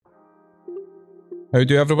How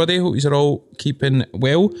do everybody? Hope you're all keeping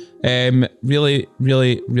well. Really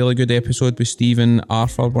good episode with Stephen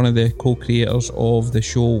Arthur, one of the co-creators of the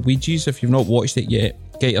show Ouija's. If you've not watched it yet,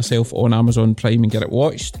 get yourself on Amazon Prime and get it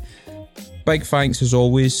watched. Big thanks as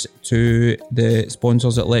always to the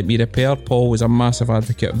sponsors at Let Me Repair. Paul was a massive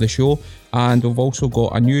advocate of the show, and we've also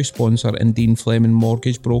got a new sponsor in Dean Fleming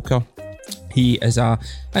Mortgage Broker. He is a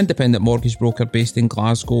independent mortgage broker based in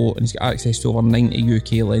Glasgow, and he's got access to over 90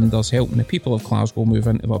 UK lenders, helping the people of Glasgow move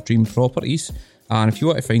into their dream properties. And if you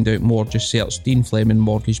want to find out more, just search Dean Fleming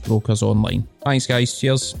Mortgage Brokers online. Thanks guys,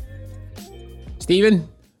 cheers. Stephen,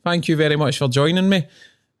 thank you very much for joining me.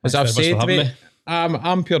 As I've said, mate,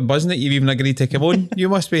 I'm pure buzzing that you've even agreed to come on. You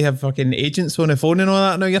must be have fucking agents on the phone and all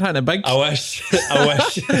that now. You're hitting it big. I wish.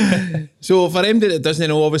 So for anybody that doesn't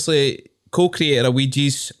know, obviously co-creator of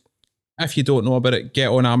Ouija's. If you don't know about it, get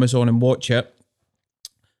on Amazon and watch it.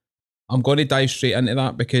 I'm going to dive straight into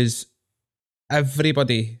that because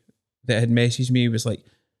everybody that had messaged me was like,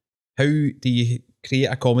 how do you create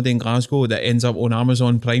a comedy in Glasgow that ends up on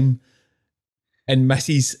Amazon Prime and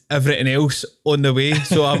misses everything else on the way?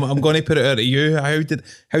 So I'm going to put it out to you. How did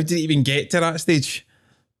it even get to that stage?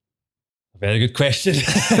 Very good question.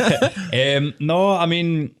 No, I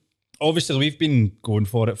mean, obviously we've been going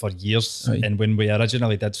for it for years. Right. And when we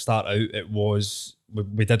originally did start out, it was,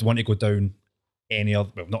 we did want to go down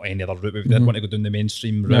not any other route, but we did want to go down the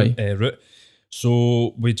mainstream route.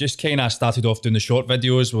 So we just kind of started off doing the short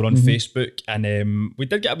videos. We're on Facebook, and we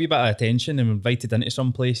did get a wee bit of attention and invited into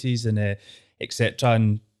some places and etc.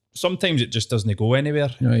 And sometimes it just doesn't go anywhere.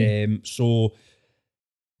 Right. So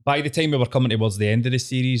by the time we were coming towards the end of the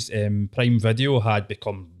series, Prime Video had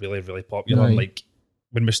become really, really popular. Right. Like,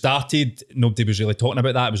 when we started, nobody was really talking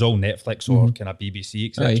about that. It was all Netflix or kind of BBC,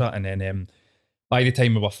 etc. And then by the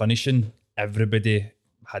time we were finishing, everybody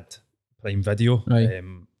had Prime Video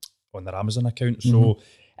on their Amazon account. So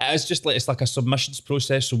it's just like, it's like a submissions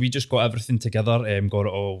process. So we just got everything together, got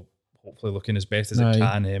it all hopefully looking as best as it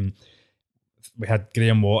can. We had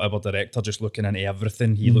Graham Watt, our director, just looking into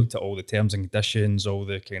everything. He looked at all the terms and conditions, all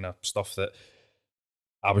the kind of stuff that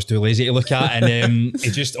I was too lazy to look at, and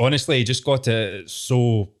he just got it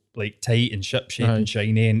so like tight and ship-shape and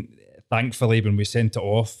shiny, and thankfully when we sent it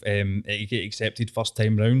off, it get accepted first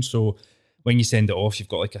time round. So when you send it off, you've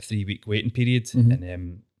got like a 3-week waiting period,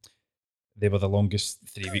 and they were the longest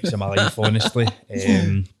 3 weeks of my life, honestly.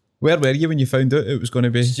 Where were you when you found out it was going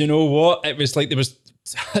to be? Do you know what? It was like there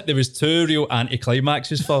was two real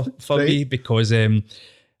anticlimaxes for me, because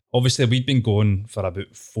obviously we'd been going for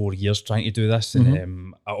about 4 years trying to do this,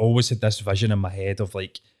 and I always had this vision in my head of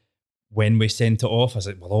like, when we sent it off, I was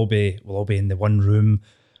like, we'll all be in the one room,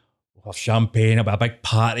 we'll have champagne, it'll be a big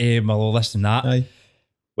party, and all this and that. Aye.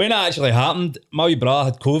 When it actually happened, my wee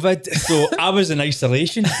brother had COVID, so I was in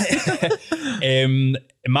isolation.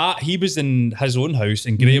 Matt, he was in his own house,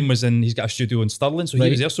 and Graham was he's got a studio in Stirling, so he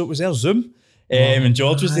was there, so it was there Zoom. And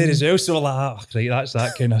George was there as well, so we're like, oh, right, that's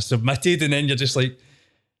that kind of submitted, and then you're just like,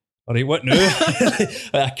 all right, what now?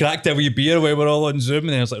 I cracked a wee beer while we're all on Zoom, and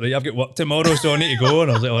then I was like, right, I've got work tomorrow, so I need to go.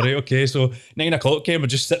 And I was like, all right, okay. So 9 o'clock came, I'm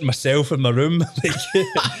just sitting myself in my room,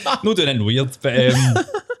 like, not doing anything weird, but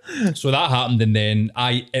so that happened, and then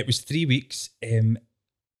it was 3 weeks, and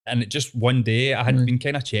it just one day I had been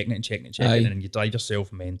kind of checking it, and you drive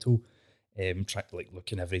yourself mental. Like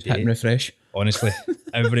looking every day, hitting refresh. Honestly,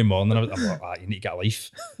 every morning I'm like, you need to get a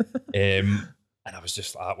life. And I was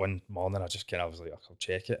just like, one morning I just kind of was like, I'll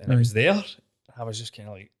check it, and it was there. And I was just kind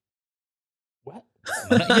of like, what?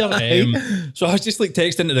 I'm here. So I was just like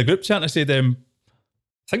texting into the group chat, and I said, I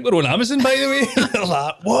think we're on Amazon, by the way. They're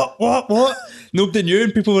like, what? Nobody knew,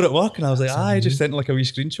 and people were at work, and I was like, I just sent like a wee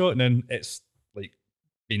screenshot, and then it's like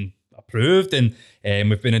been approved, and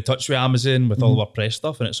we've been in touch with Amazon with all of our press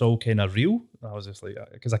stuff, and it's all kind of real. And I was just like,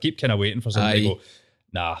 because I keep kind of waiting for somebody to go,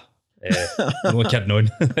 nah, I'm only kidding on.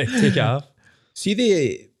 Take it off. See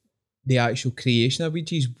the actual creation of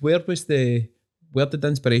Ouija's, where did the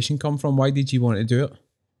inspiration come from? Why did you want to do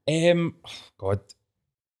it? God,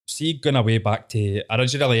 see, going way back to,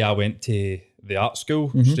 originally I went to the art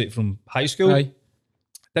school straight from high school. Aye.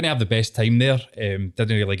 Didn't have the best time there. Didn't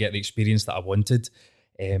really get the experience that I wanted.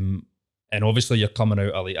 And obviously you're coming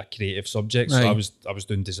out of like a creative subject, so I was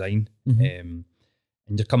doing design, and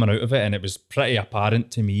you're coming out of it, and it was pretty apparent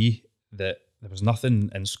to me that there was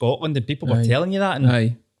nothing in Scotland, and people were telling you that,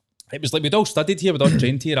 and it was like we'd all studied here, we'd all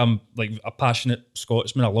trained here. I'm like a passionate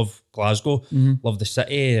Scotsman. I love Glasgow, love the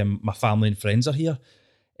city, and my family and friends are here.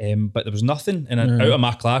 But there was nothing, and out of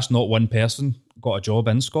my class, not one person got a job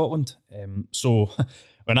in Scotland. So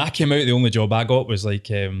when I came out, the only job I got was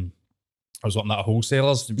like I was working at a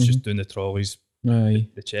wholesaler's. It was just doing the trolleys,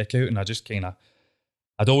 the checkout, and I just kind of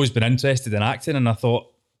I'd always been interested in acting, and I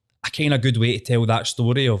thought a kind of good way to tell that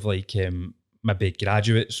story of like maybe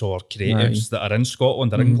graduates or creatives that are in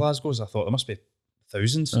Scotland or in Glasgow. I thought there must be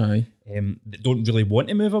thousands that don't really want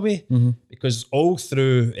to move away, because all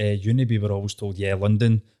through uni we were always told,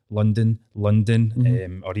 London,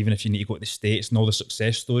 or even if you need to go to the States, and all the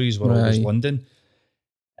success stories were always London.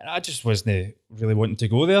 And I just wasn't really wanting to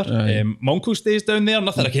go there. My uncle stays down there.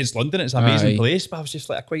 Nothing against London; it's an amazing place. But I was just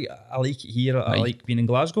like, I like it here. I like being in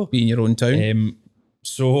Glasgow, being your own town.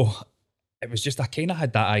 So it was just I kind of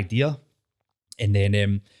had that idea, and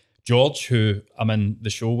then George, who I'm in the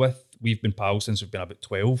show with, we've been pals since we've been about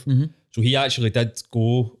 12. So he actually did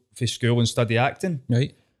go for school and study acting.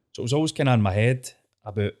 Right. So it was always kind of in my head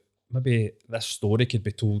about maybe this story could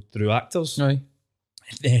be told through actors. Right.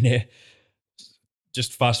 And then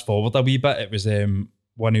just fast forward a wee bit, it was a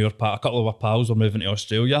couple of our pals were moving to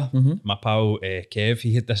Australia. My pal Kev,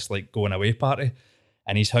 he had this like going away party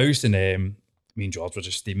in his house, and me and George were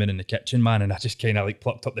just steaming in the kitchen, man, and I just kind of like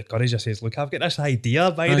plucked up the courage. I says, look, I've got this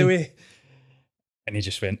idea, by the way. And he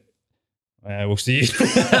just went, we'll see.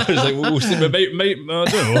 I was like, we'll see. I don't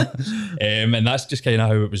know. And that's just kind of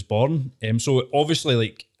how it was born. So obviously,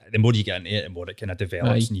 like, the more you get into it, the more it kind of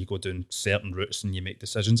develops, and you go down certain routes and you make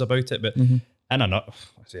decisions about it. But in a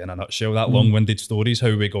nutshell, that long-winded story is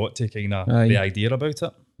how we got to kind of the idea about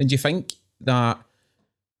it. And do you think that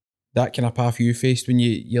kind of path you faced when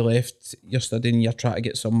you left your studying, you're trying to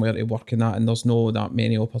get somewhere to work in that, and there's no that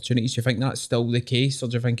many opportunities, do you think that's still the case, or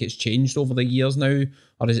do you think it's changed over the years now,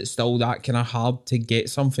 or is it still that kind of hard to get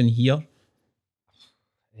something here?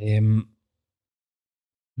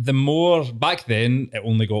 The more back then, it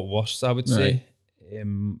only got worse, I would say.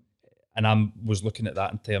 And I was looking at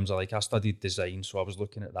that in terms of like, I studied design, so I was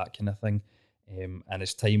looking at that kind of thing. And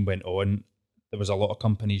as time went on, there was a lot of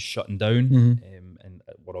companies shutting down, and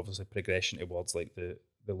we're obviously progressing towards like the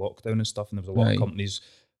lockdown and stuff. And there was a lot of companies,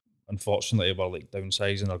 unfortunately, were like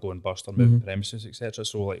downsizing or going bust or moving premises, etc.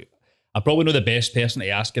 So like, I'm probably not the best person to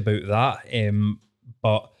ask about that.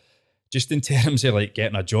 But just in terms of like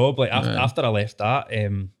getting a job, like after I left that,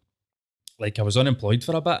 like I was unemployed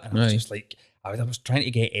for a bit, and I was just like, I was trying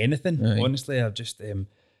to get anything. Honestly, I've just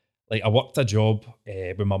like I worked a job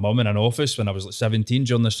with my mum in an office when I was like 17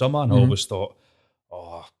 during the summer, and I always thought,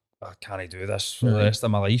 oh, I can't do this for the rest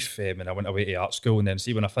of my life. And I went away to art school, and then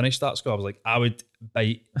see when I finished art school, I was like, I would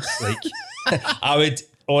bite, like I would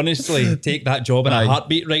honestly take that job in a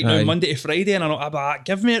heartbeat right now, Monday to Friday, and I'm like,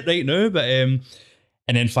 give me it right now. But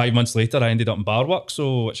and then 5 months later, I ended up in bar work,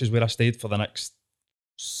 which is where I stayed for the next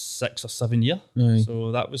 6 or 7 years.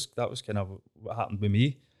 So that was kind of what happened with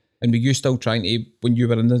me. And were you still trying to, when you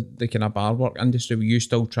were in the kind of bar work industry, were you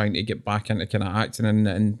still trying to get back into kind of acting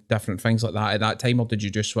and different things like that at that time, or did you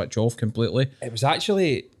just switch off completely? It was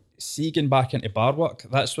actually getting back into bar work.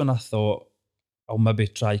 That's when I thought I'll maybe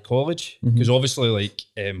try college, because obviously, like,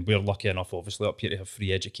 we're lucky enough, obviously, up here to have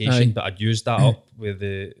free education, but I'd used that up with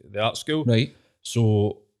the art school. Right.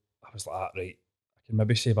 So I was like, right, I can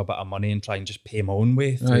maybe save a bit of money and try and just pay my own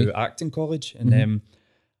way through acting college. And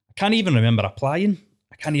I can't even remember applying.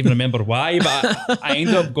 I can't even remember why, but I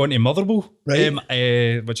ended up going to Motherwell,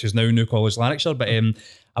 which is now New College, Lanarkshire. But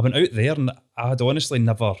I went out there, and I had honestly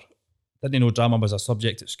didn't know drama was a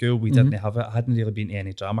subject at school. We didn't have it. I hadn't really been to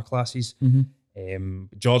any drama classes.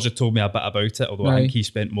 George had told me a bit about it, although I think he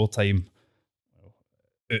spent more time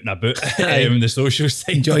out and about, the social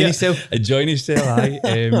side. Enjoying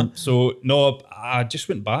yourself. So no, I just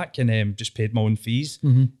went back and just paid my own fees,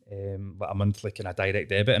 like a monthly kind of direct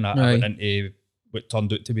debit, and I went into what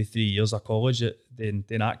turned out to be 3 years of college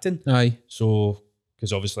in acting. So,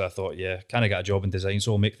 because obviously I thought, can I get a job in design,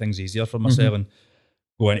 so I'll make things easier for myself and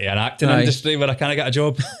go into an acting industry where I kind of get a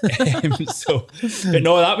job. But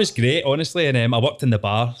no, that was great, honestly. And I worked in the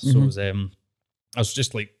bar, so it was, I was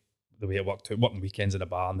just like the way it worked out, working weekends in a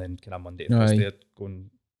bar, and then kind of Monday to Thursday going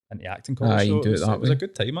into acting college. So it was a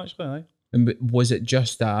good time, actually. And was it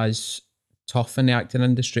just as tough in the acting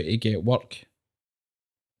industry to get work?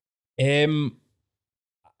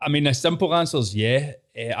 I mean, the simple answer is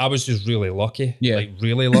I was just really lucky. Like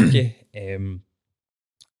really lucky.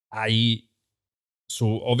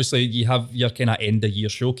 So obviously you have your kind of end of year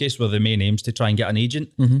showcase where the main aim's to try and get an agent.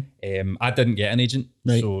 I didn't get an agent,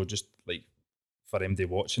 so just like for MD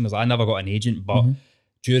watching, I never got an agent, but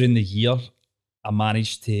during the year I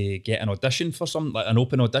managed to get an audition for an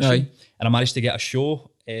open audition, and I managed to get a show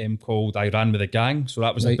called I Ran With a Gang. So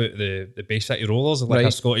that was about the Bay City Rollers, like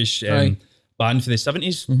a Scottish band for the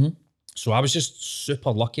 70s. So I was just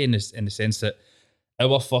super lucky in the sense that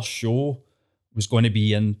our first show was going to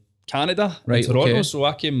be in Canada, in Toronto. So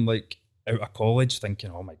I came like out of college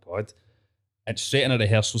thinking, oh my God, and straight into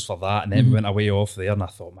rehearsals for that, and then we went away off there, and I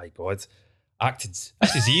thought, my God, acted,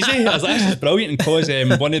 this is easy. I was like, this is brilliant, because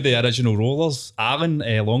one of the original rollers, Alan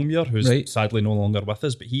Longmuir, who's sadly no longer with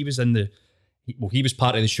us, but he was in he was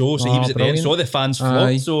part of the show, so he was at the end, so the fans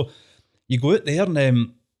flocked. So you go out there, and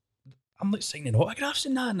I'm like signing autographs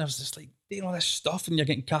and that, and I was just like doing all this stuff, and you're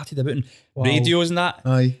getting carted about in radios and that.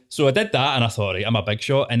 So I did that, and I thought, right, I'm a big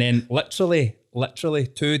shot. And then literally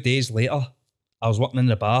 2 days later, I was working in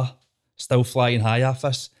the bar, still flying high off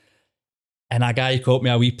this, and a guy caught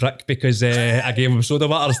me a wee prick because I gave him soda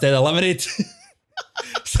water instead of lemonade.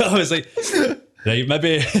 So I was like, right,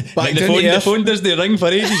 maybe the phone doesn't ring for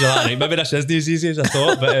ages. Right, maybe this isn't as easy as I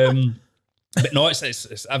thought. But no,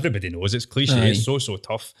 it's everybody knows it's cliche. It's so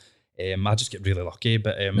tough. I just get really lucky,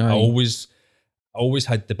 but I always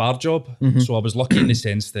had the bar job, so I was lucky in the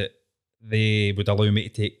sense that they would allow me to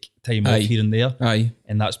take time off here and there.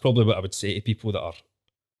 And that's probably what I would say to people that are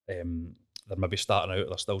they're maybe starting out,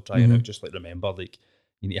 they're still trying out. Just like, remember, like,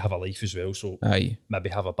 you need to have a life as well, so maybe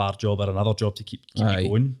have a bar job or another job to keep you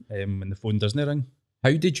going when the phone doesn't ring.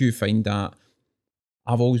 How did you find that?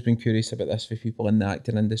 I've always been curious about this for people in the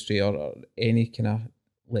acting industry or any kind of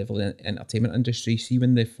level in entertainment industry. See,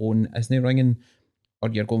 when the phone isn't ringing or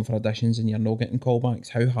you're going for auditions and you're not getting callbacks,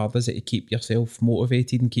 how hard is it to keep yourself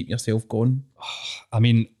motivated and keep yourself going? I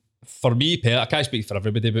mean, for me, I can't speak for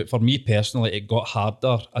everybody, but for me personally, it got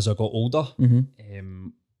harder as I got older,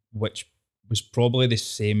 which was probably the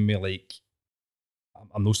same with, like,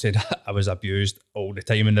 I'm not saying I was abused all the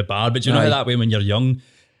time in the bar, but you know how that way when you're young,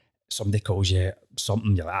 somebody calls you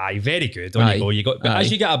something, you're like, aye, very good, on you go. But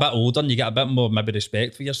as you get a bit older and you get a bit more maybe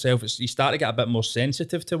respect for yourself, you start to get a bit more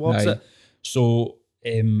sensitive towards it. So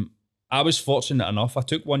I was fortunate enough, I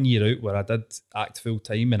took 1 year out where I did act full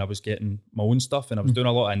time and I was getting my own stuff and I was doing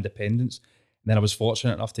a lot of independence. And then I was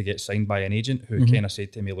fortunate enough to get signed by an agent who kind of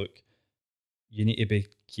said to me, look, you need to be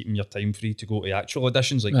keeping your time free to go to actual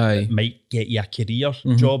auditions. Like, it might get you a career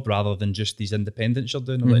job rather than just these independents you're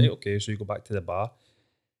doing. I'm like, okay, so you go back to the bar.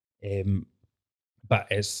 But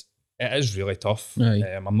it is really tough.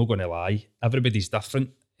 I'm not going to lie. Everybody's different.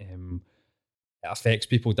 It affects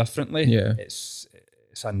people differently.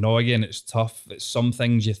 It's annoying. It's tough. It's some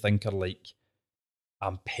things you think are like,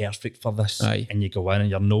 I'm perfect for this, and you go in and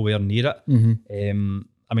you're nowhere near it.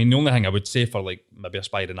 I mean, the only thing I would say for, like, maybe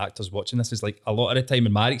aspiring actors watching this is, like, a lot of the time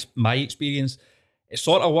in my experience, it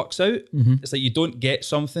sort of works out. It's like you don't get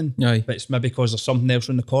something, but it's maybe because there's something else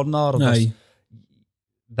in the corner, or there's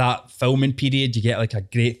that filming period, you get like a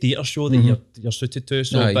great theatre show that you're suited to.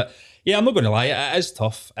 So, but yeah, I'm not going to lie, it is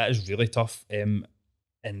tough. It is really tough. And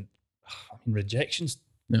I mean, rejection's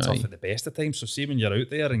tough at the best of times. So see, when you're out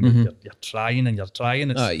there and you're trying and you're trying,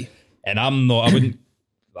 and I'm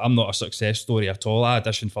not a success story at all. I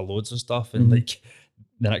auditioned for loads of stuff, and like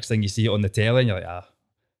the next thing you see it on the telly, and you're like, I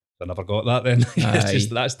never got that. Then it's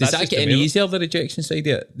just, that's does that get any easier, the rejection side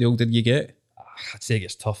of it, the older you get? I'd say it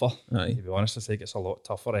gets tougher. To be honest, I'd say it gets a lot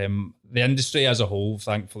tougher. The industry as a whole,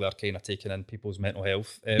 thankfully, are kind of taking in people's mental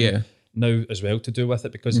health now as well to do with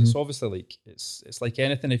it, because it's obviously like it's like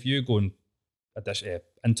anything. If you go and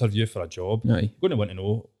interview for a job, you're going to want to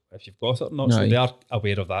know if you've got it or not. So they are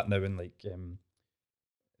aware of that now, and like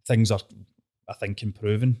things are, I think,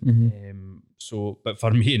 improving. So, but for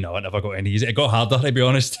me, no, it never got any easier. It got harder, to be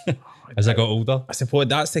honest, as I got older. I suppose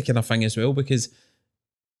that's the kind of thing as well, because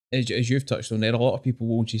as you've touched on there, a lot of people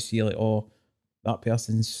will just see like, oh, that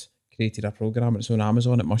person's created a program and it's on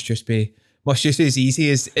Amazon, it must just be as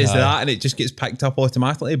easy as that, and it just gets picked up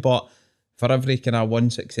automatically. But for every kind of one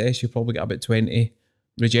success, you probably get about 20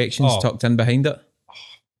 rejections tucked in behind it.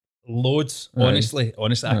 Loads, honestly,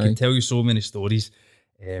 I can tell you so many stories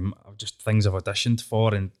of just things I've auditioned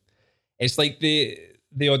for, and it's like the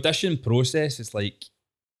audition process is like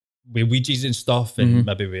with Ouija's and stuff, and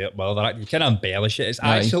maybe you kind of embellish it. It's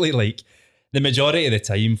actually like the majority of the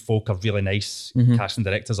time, folk are really nice. Casting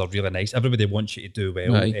directors are really nice. Everybody wants you to do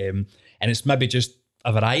well, and it's maybe just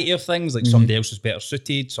a variety of things. Like somebody else is better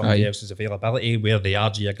suited, somebody else's availability, where they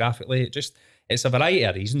are geographically. It's a variety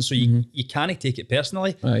of reasons. So you can't take it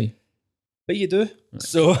personally, but you do.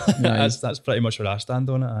 So that's pretty much where I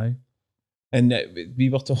stand on it. And we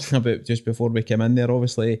were talking about just before we came in there,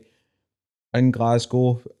 obviously in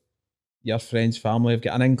Glasgow, your friends, family have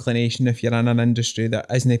got an inclination, if you're in an industry that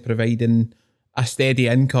isn't providing a steady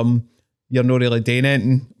income, you're not really doing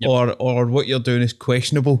anything, or what you're doing is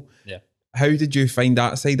questionable. How did you find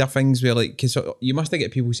that side of things? Where, like, because you must have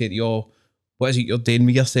get people say to you, oh, what is it you're doing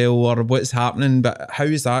with yourself, or what's happening? But how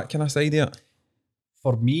is that kind of side of it?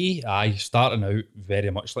 For me, starting out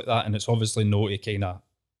very much like that, and it's obviously not to kind of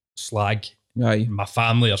slag my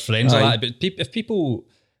family or friends like that. But if people,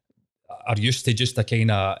 are used to just a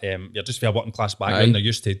kind of you're just for a working class background. They're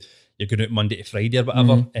used to you're going out Monday to Friday or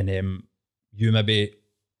whatever, and you maybe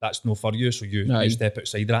that's no for you, so you step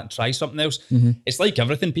outside of that and try something else. It's like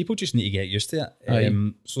everything, people just need to get used to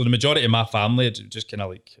it. So the majority of my family just kind of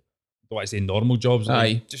like, don't want to say normal jobs,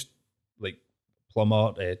 like just like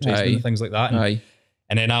plumber, tradesmen and things like that.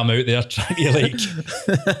 And then I'm out there trying to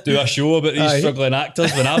like do a show about these struggling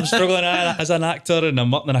actors when I'm struggling as an actor, and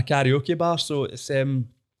I'm up in a karaoke bar. So it's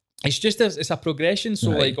just it's a progression. So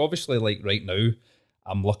like obviously like right now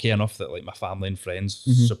I'm lucky enough that like my family and friends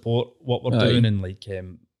support what we're doing, and like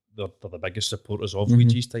they're the biggest supporters of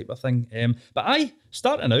Ouija's type of thing. But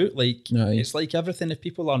starting out, like it's like everything. If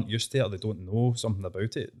people aren't used to it or they don't know something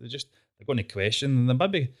about it, they're going to question, and they're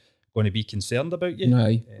maybe going to be concerned about you.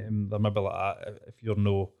 They're maybe like, if you're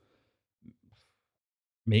no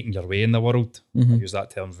making your way in the world, I use that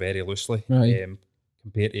term very loosely,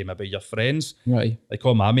 compared to maybe your friends. Like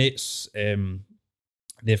all my mates,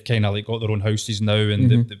 they've kind of like got their own houses now,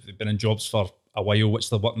 and they've been in jobs for a while, which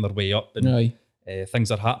they're working their way up, and things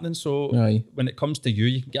are happening. So when it comes to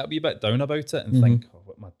you can get a wee bit down about it and think,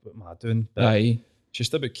 what am I doing? But it's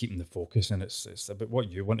just about keeping the focus, and it's about what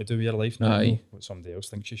you want to do with your life, not what somebody else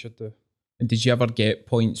thinks you should do. And did you ever get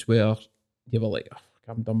points where you were like,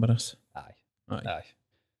 I'm done with this? Aye.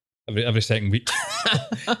 Every second week,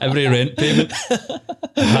 every rent payment.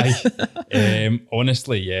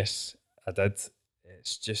 Honestly, yes, I did.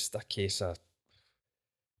 It's just a case of,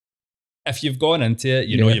 if you've gone into it,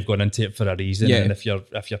 you know you've gone into it for a reason, and if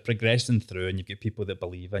you're progressing through and you've got people that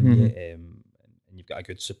believe in you, and you've got a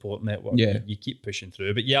good support network, you keep pushing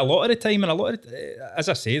through. But a lot of the time, and as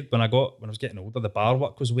I said, when I was getting older, the bar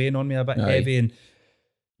work was weighing on me a bit heavy, and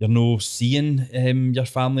you're no seeing your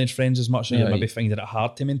family and friends as much, so you're maybe finding it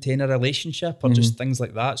hard to maintain a relationship or just things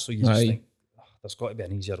like that. So you just think, there's got to be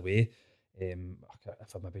an easier way.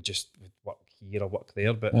 If I maybe just work here or work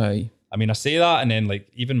there, but I mean, I say that, and then like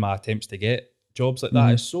even my attempts to get jobs like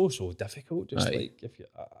that is so difficult. Just like if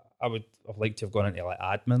I would have liked to have gone into like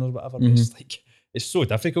admin or whatever, but it's like it's so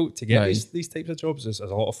difficult to get these types of jobs, as a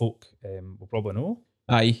lot of folk will probably know.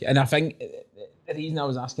 And I think the reason I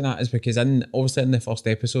was asking that is because obviously in the first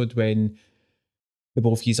episode, when the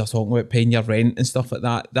both of you are talking about paying your rent and stuff like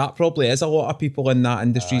that, that probably is a lot of people in that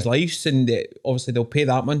industry's lives, and obviously they'll pay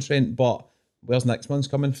that month's rent, but where's next month's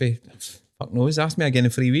coming for? Fuck knows, ask me again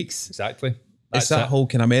in 3 weeks. Exactly. It's that whole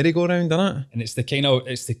kind of merry-go-round, isn't it? And it's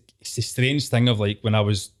the strange thing of like, when I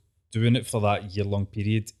was doing it for that year-long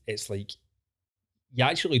period, it's like you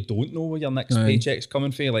actually don't know where your next paycheck's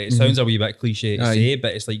coming from. Like it sounds a wee bit cliche to say,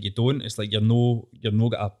 but it's like you don't. It's like you're no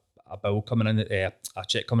got a bill coming in, a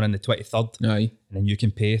check coming in the 23rd, and then you can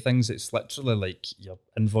pay things. It's literally like you're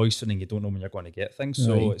invoicing and you don't know when you're going to get things.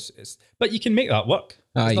 So it's but you can make that work.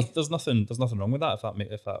 There's nothing wrong with that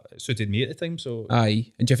if that suited me at the time. So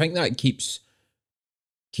and do you think that keeps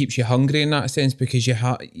you hungry in that sense, because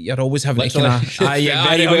you're always having literally. To kind of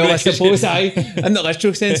very well, I suppose, in the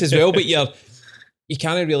literal sense as well, but you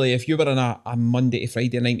can't really, if you were in a Monday to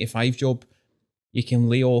Friday 9 to 5 job, you can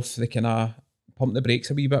lay off the kind of pump the brakes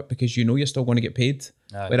a wee bit, because you know you're still going to get paid.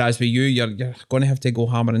 Whereas with you're going to have to go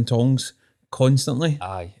hammer and tongs constantly.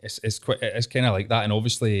 It's kind of like that, and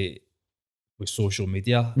obviously with social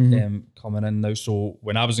media coming in now. So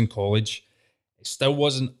when I was in college, it still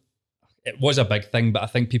wasn't. It was a big thing, but I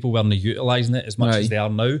think people weren't utilising it as much as they are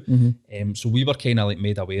now. So we were kind of like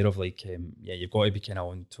made aware of like, you've got to be kind of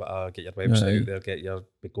on Twitter, get your website out there,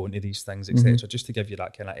 be going to these things, etc., just to give you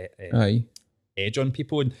that kind of edge on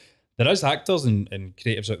people. And there is actors and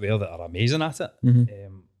creatives out there that are amazing at it.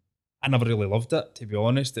 I never really loved it, to be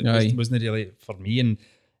honest. It wasn't really for me, and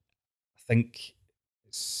I think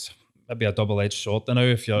it's maybe a double-edged sword now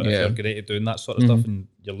if you're great at doing that sort of stuff and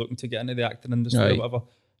you're looking to get into the acting industry or whatever.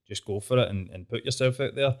 Just go for it and put yourself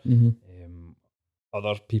out there.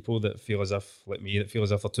 Other people that feel as if, like me, that feel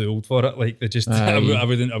as if they're too old for it, like they just I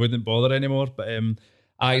wouldn't bother anymore. But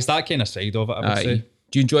it's that kind of side of it, I would say.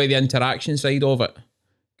 Do you enjoy the interaction side of it?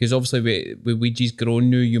 Because obviously with Ouija's grown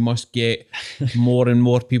now, you must get more and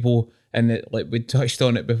more people, and like we touched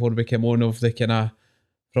on it before we came on, of the kind of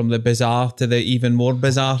from the bizarre to the even more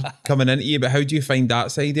bizarre coming into you. But how do you find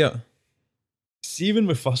that side of it? See, when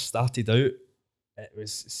we first started out, it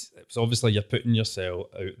was obviously you're putting yourself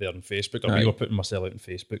out there on Facebook, or we were putting myself out on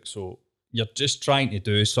Facebook. So you're just trying to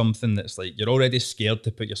do something that's like, you're already scared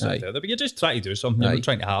to put yourself out there, but you're just trying to do something. You're not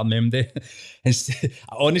trying to harm them. I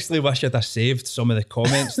honestly wish I'd have saved some of the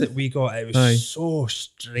comments that we got. It was so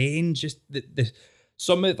strange. Just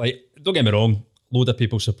some of, like, don't get me wrong, load of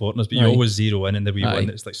people supporting us, but you always zero in the wee one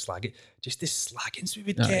that's like slagging. Just the slaggings we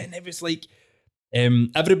would get, and it was like,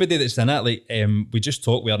 Everybody that's in it, like, we just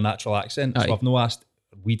talk with our natural accent. Aye. So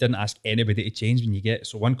we didn't ask anybody to change when you get.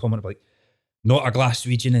 So one comment like, not a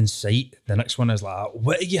Glaswegian in sight. The next one is like,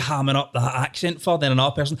 what are you hamming up that accent for? Then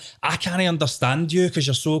another person, I can't understand you because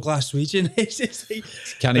you're so Glaswegian. It's just like,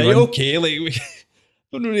 Can't right, even. okay, like, we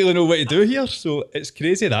don't really know what to do here. So it's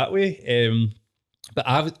crazy that way.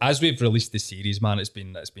 But as we've released the series, man, it's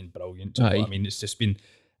been brilliant. Do you know what I mean? It's just been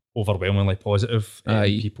overwhelmingly positive.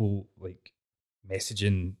 People like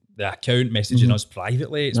messaging the account, messaging us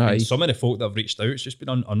privately. It's been some of the folk that have reached out. It's just been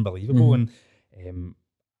unbelievable. And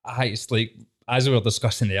it's like, as we were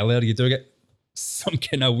discussing earlier, you do get some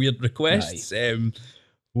kind of weird requests.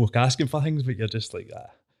 Folk asking for things, but you're just like,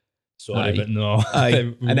 sorry, but no.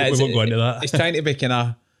 we won't go into that. It's trying to be kind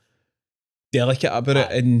of delicate about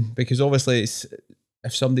it, and because obviously it's,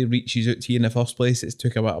 if somebody reaches out to you in the first place, it's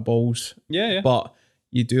took a bit of balls. Yeah. But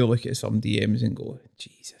you do look at some DMs and go,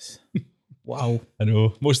 Jesus. Wow. I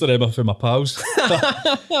know. Most of them are for my pals.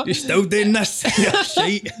 You're still doing this? You're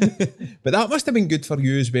shite. But that must have been good for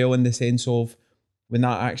you as well, in the sense of when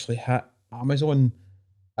that actually hit Amazon,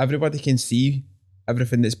 everybody can see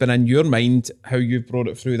everything that's been in your mind, how you've brought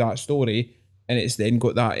it through that story, and it's then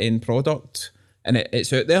got that end product, and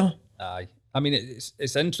it's out there. Aye. I mean,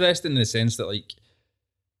 it's interesting in the sense that, like,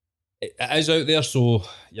 it is out there, so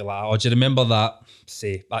you're like, oh, do you remember that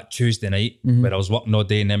Tuesday night where I was working all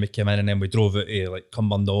day and then we came in and then we drove out to like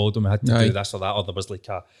Cumbernauld and we had to do this or that, or there was like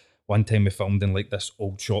one time we filmed in like this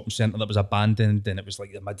old shopping centre that was abandoned and it was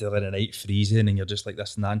like the middle of the night freezing and you're just like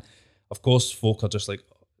this and that. And of course, folk are just like,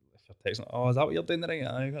 if you're texting, oh, is that what you're doing tonight?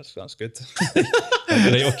 Aye, that's good.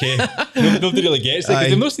 Right, okay. Nobody really gets it because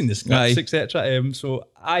they've not seen the scripts, etc. So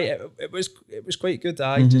it was quite good.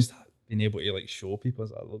 Just being able to like show people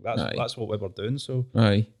that's what we were doing. So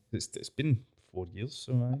it's been 4 years.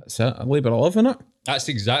 So that's it. A labour of love, isn't it? That's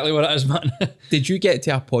exactly what it is, man. Did you get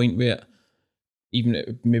to a point where,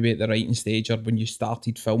 even maybe at the writing stage or when you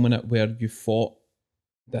started filming it, where you thought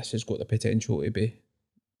this has got the potential to be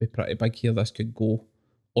pretty big here? This could go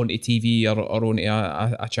onto TV or onto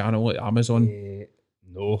a channel like Amazon.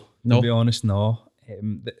 No, to be honest, no.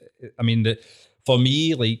 I mean, for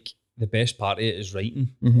me, like, the best part of it is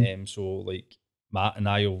writing. So like Matt and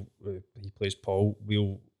he plays Paul,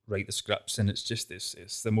 we'll write the scripts and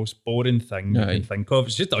it's the most boring thing you can think of.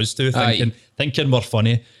 It's just us two thinking we're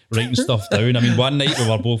funny, writing stuff down. I mean, one night we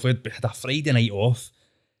had a Friday night off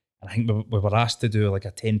and I think we were asked to do like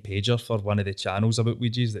a 10-pager for one of the channels about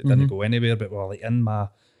Ouija's that didn't go anywhere, but we were like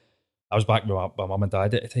I was back with my mum and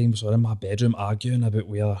dad at the time, so we were in my bedroom arguing about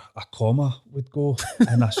where a comma would go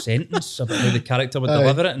in a sentence, about how the character would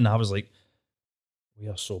deliver it, and I was like, we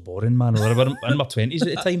are so boring, man. We were in my 20s at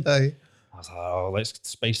the time. I was like, oh, let's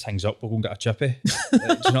spice things up, we'll go and get a chippy. Do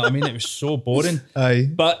you know what I mean? It was so boring.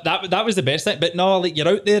 But that was the best thing. But no, like, you're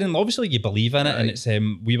out there and obviously you believe in it, and it's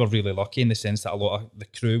we were really lucky in the sense that a lot of the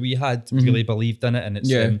crew we had really believed in it,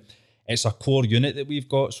 and it's a core unit that we've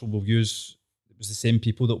got, so we'll use... It was the same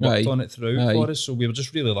people that worked on it throughout for us, so we were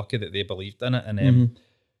just really lucky that they believed in it. And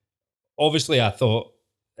obviously, I thought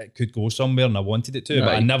it could go somewhere, and I wanted it to,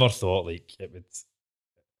 but I never thought like it would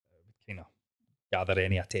kind of gather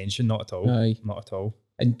any attention. Not at all. Not at all.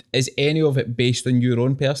 And is any of it based on your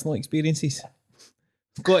own personal experiences?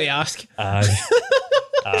 I've got to ask. Aye.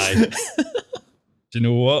 Do you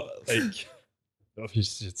know what? Like, I don't know if you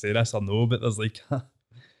should say this or no, but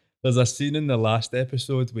there's a scene in the last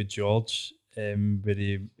episode with George. Where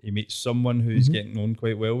he meets someone who's getting on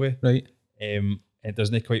quite well with. It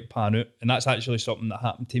doesn't quite pan out. And that's actually something that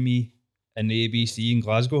happened to me in the ABC in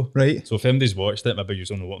Glasgow. So if anybody's watched it, maybe you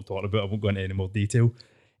don't know what I'm talking about. I won't go into any more detail.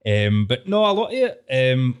 But no, a lot of it,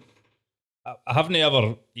 I haven't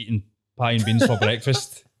ever eaten pie and beans for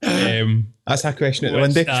breakfast. That's a question at the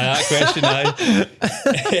window. That question,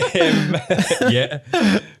 yeah.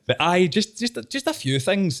 But just a few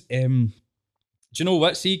things. Do you know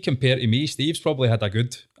what? See, compared to me, Steve's probably had a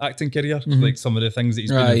good acting career, like some of the things that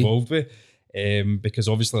he's been involved with. Because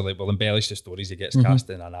obviously, like, we'll embellish the stories. He gets cast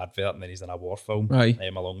in an advert and then he's in a war film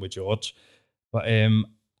along with George. But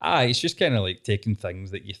it's just kind of like taking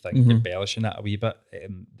things that you think, embellishing it a wee bit.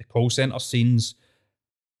 The call centre scenes,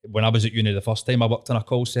 when I was at uni the first time, I worked in a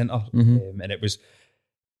call centre, and it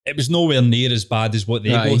was nowhere near as bad as what they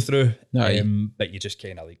go through. But you just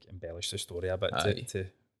kind of like embellish the story a bit to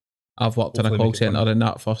I've worked in a call centre and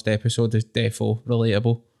that first episode is defo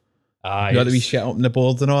relatable. You got to be shit up on the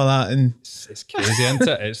board and all that, and it's crazy, isn't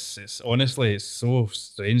it? It's honestly, it's so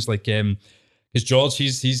strange. Like, because George,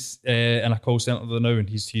 he's in a call centre there now, and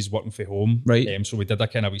he's working from home. So we did a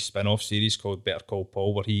kind of wee spin-off series called Better Call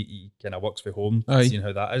Paul, where he kind of works from home, seeing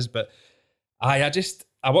how that is. But I just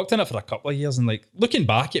I worked in it for a couple of years, and like looking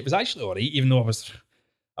back, it was actually alright, even though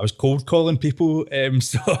I was cold calling people.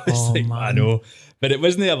 So it's man. I know, but it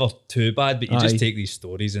wasn't ever too bad. But you just Aye. take these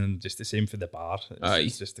stories, and just the same for the bar.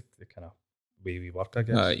 It's just the kind of way we work, I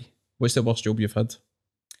guess. Aye. What's the worst job you've had?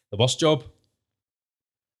 The worst job?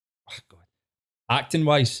 Oh, God. Acting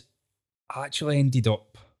wise, I actually ended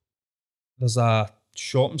up. There's a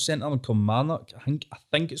shopping centre in Kilmarnock. I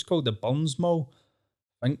think it's called the Burns Mall.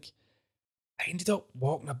 I ended up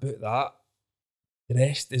walking about that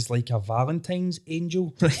dressed as like a Valentine's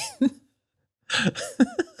angel.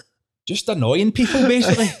 Just annoying people,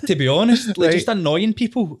 basically, to be honest. Like, just annoying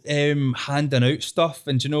people, handing out stuff,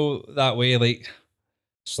 and you know, that way, like,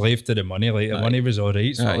 slave to the money. Like, the money was all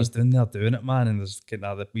right, so I was down there doing it, man, and there's kind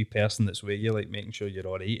of the wee person that's with you, like, making sure you're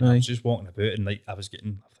all right. And I was just walking about, and like, I'm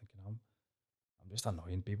thinking, I'm just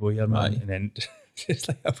annoying people here, man. And then just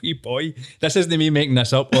like a wee boy, this isn't me making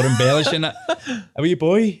this up or embellishing it. A wee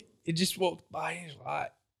boy, he just walked by and he's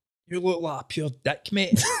like, "You look like a pure dick,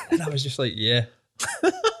 mate." And I was just like, yeah,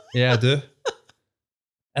 I do.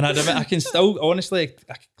 And I can still, honestly,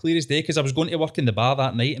 I can clear as day, because I was going to work in the bar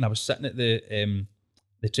that night, and I was sitting at the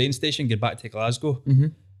train station getting back to Glasgow,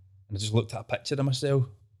 and I just looked at a picture of myself.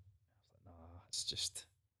 Nah, it's just,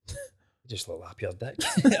 you just look like a pure dick.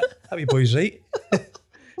 That wee boy's right.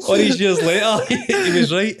 All these years later, he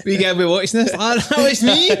was right. We get me watching this. That was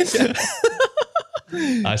me.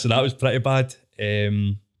 So that was pretty bad.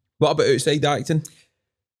 What about outside acting?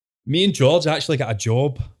 Me and George actually got a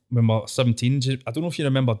job when we were 17. I don't know if you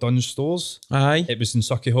remember Dunn's Stores. Aye. It was in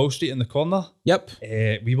Sucky Hall Street in the corner. Yep.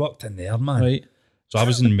 We worked in there, man. Right. So I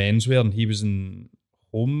was in menswear and he was in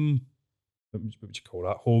home, what would you call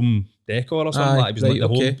that? Home decor or something like that. It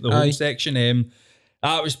was like the home section.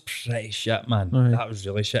 That was pretty shit, man. That was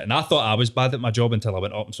really shit. And I thought I was bad at my job until I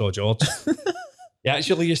went up and saw George. He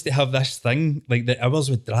actually used to have this thing, like the hours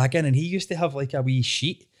would drag in, and he used to have like a wee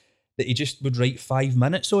sheet that he just would write 5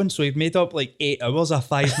 minutes on. So he'd made up like 8 hours of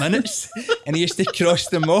 5 minutes and he used to cross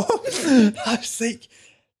them off. I was like,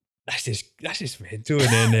 that's just mental.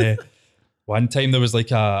 And then one time there was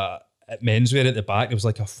like at menswear at the back, there was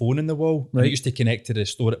like a phone in the wall. Right. And it used to connect to the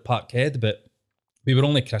store at Parkhead, but we were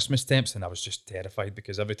only Christmas temps, and I was just terrified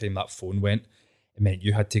because every time that phone went, it meant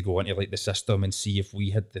you had to go into like the system and see if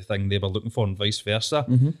we had the thing they were looking for and vice versa.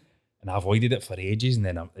 And I avoided it for ages, and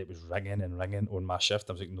then it was ringing and ringing on my shift.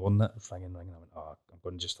 I was ignoring it. It was ringing. I went, I'm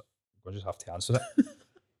going to just have to answer it.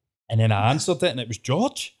 And then I answered it, and it was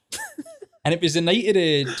George. And it was the night of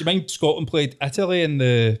the, do you mind Scotland played Italy in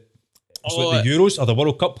the Euros or the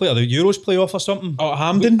World Cup play or the Euros playoff or something? Oh,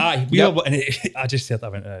 Hampden? I just said, I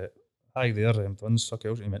went, hi there, Dunn's Sucky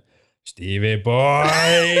Hall Street. He went, Stevie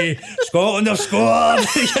boy, Scotland have scored.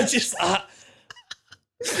 You're just like,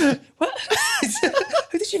 what?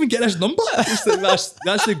 How did you even get this number? That's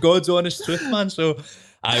the God's honest truth, man. So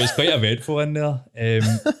I was quite eventful in there. And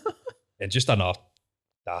just another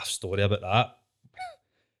daft story about that.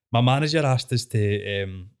 My manager asked us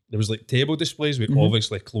to, there was like table displays with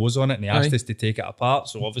obviously clothes on it, and he asked us to take it apart.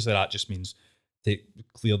 So obviously that just means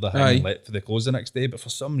clear the thing and let for the clothes the next day. But for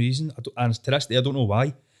some reason, and to this day, I don't know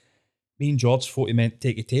why, me and George thought he meant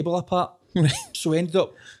take the table apart. So we ended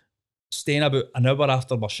up staying about an hour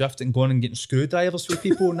after our shift and going and getting screwdrivers with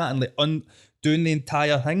people and that, and like doing the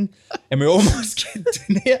entire thing. And we almost get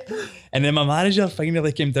doing it. And then my manager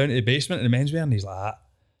finally came down to the basement in the menswear, and he's like,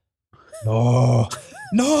 no.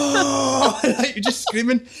 Like, you're just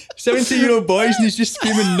screaming, 17-year-old boys, and he's just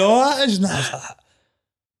screaming no at us. And I was like,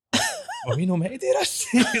 are we not meant to do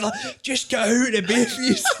this? Like, just get out of the bay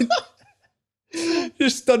face.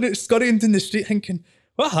 Just scurrying down the street thinking,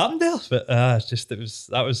 what happened there? But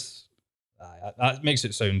that makes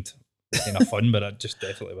it sound kind of fun, but it just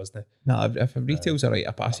definitely wasn't. Nah, if retail's a rite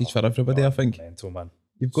of passage for everybody, I think. Mental, man.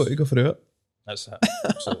 You've got to go through it. That's it.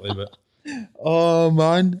 Absolutely. But oh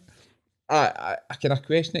man, I kind of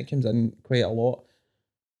question it comes in quite a lot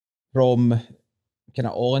from kind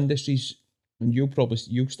of all industries, and you'll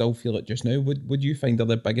still feel it just now. Would you find are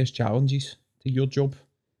the biggest challenges to your job?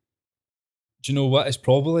 Do you know what? It's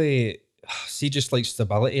probably, see, just like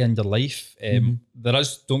stability in your life. There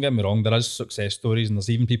is, don't get me wrong, there is success stories, and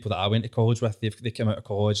there's even people that I went to college with. They come out of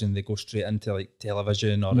college and they go straight into like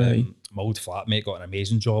television. Or my old flatmate got an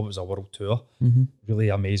amazing job. It was a world tour. Really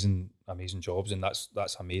amazing jobs, and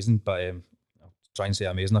that's amazing. But I'll try and say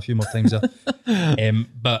amazing a few more times there.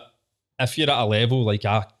 But if you're at a level like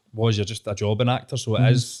I was, you're just a jobbing actor, so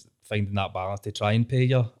it is finding that balance to try and pay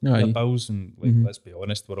your bills. And like, let's be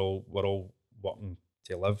honest, we're all working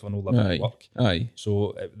to live, and all living at work.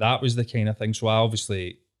 So that was the kind of thing. So I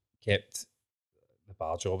obviously kept the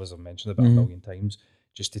bar job, as I've mentioned about a million times,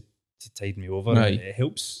 just to to tide me over. Aye. It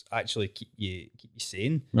helps actually keep you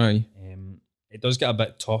sane. Aye. It does get a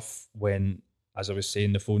bit tough when, as I was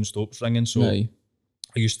saying, the phone stops ringing. So Aye.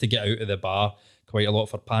 I used to get out of the bar quite a lot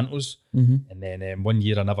for pantos, Mhm. and then one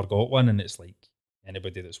year I never got one, and it's like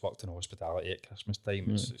anybody that's worked in hospitality at Christmas time,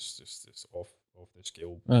 it's off the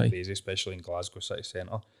scale, Aye. crazy, especially in Glasgow city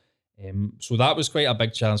centre. So that was quite a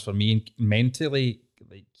big challenge for me, and mentally,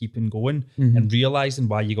 like keeping going and realising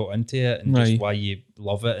why you got into it and Aye. just why you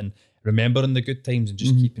love it and remembering the good times and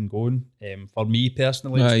just keeping going. For me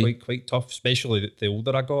personally, Aye. it's quite tough, especially the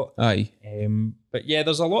older I got. Aye. But yeah,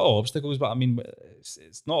 there's a lot of obstacles, but I mean,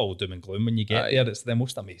 it's not all doom and gloom when you get Aye. there. It's the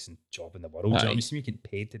most amazing job in the world. Do you know what I Aye. mean? See me getting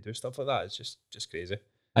paid to do stuff like that. It's just crazy.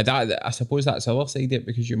 I suppose that's the other side of it,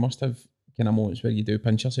 because you must have kind of moments where you do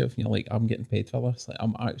pinch yourself and you're like, I'm getting paid for this. Like,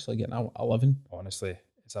 I'm actually getting a living. Honestly,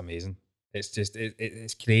 it's amazing. It's just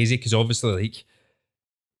it's crazy because obviously, like,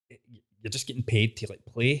 you're just getting paid to like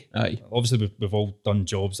play. Aye. Obviously, we've all done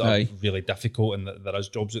jobs that Aye. are really difficult, and there is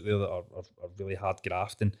jobs out there that are really hard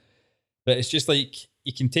grafting. But it's just like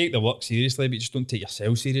you can take the work seriously, but you just don't take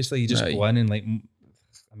yourself seriously. You just Aye. go in and like,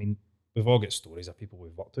 I mean, we've all got stories of people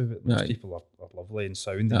we've worked with. But most Aye. people are lovely and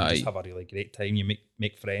sound, and you Aye. just have a really great time. You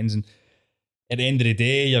make friends, and at the end of the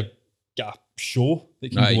day, you get a show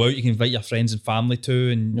that you can Aye. go out. You can invite your friends and family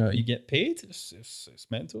to, and Aye. you get paid. It's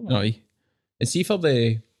mental. Man. Aye. And see, for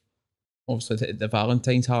obviously the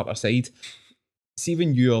Valentine's heart aside, see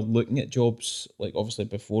when you're looking at jobs, like obviously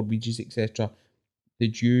before Ouija's, etc.,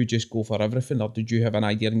 did you just go for everything, or did you have an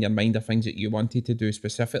idea in your mind of things that you wanted to do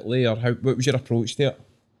specifically, or what was your approach to it?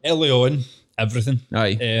 Early on, everything.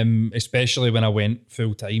 Aye. Especially when I went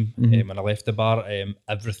full time, when I left the bar,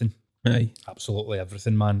 everything. Aye. Absolutely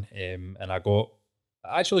everything, man. And I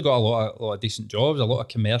actually got a lot of decent jobs, a lot of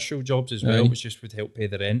commercial jobs as well, Aye. which just would help pay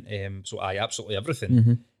the rent. So absolutely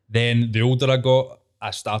everything. Then the older I got, I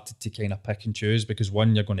started to kind of pick and choose, because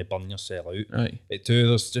one, you're going to burn yourself out. Aye. But two,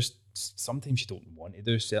 there's just sometimes you don't want to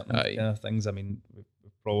do certain Aye. kind of things. I mean,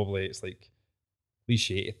 probably it's like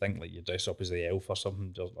cliche to think like you dress up as the elf or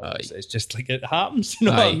something. It's just like it happens, you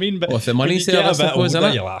know what I Aye. mean? But Well, if the money's when you there, I get a bit suppose, older,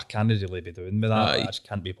 innit? you're like, I can't really be doing with that. Aye. I just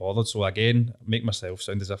can't be bothered. So again, make myself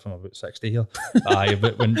sound as if I'm about 60 here. Aye,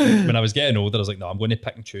 but when I was getting older, I was like, no, I'm going to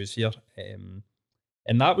pick and choose here.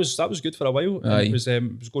 And that was good for a while. And Aye. it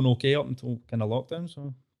was going okay up until kind of lockdown.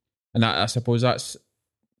 So And I suppose that's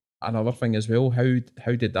another thing as well. How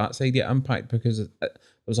did that side get impact? Because there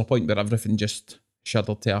was a point where everything just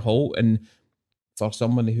shuddered to a halt, and for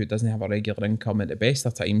somebody who doesn't have a regular income at the best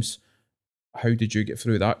of times, how did you get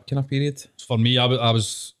through that kind of period? for me, I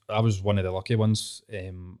was one of the lucky ones.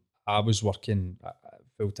 I was working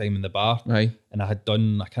full time in the bar, Aye. and I had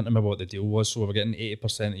done, I can't remember what the deal was, so we were getting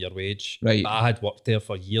 80% of your wage. Right. But I had worked there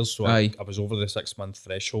for years, so Aye. I was over the 6-month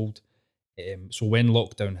throughold. So when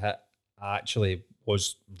lockdown hit, I actually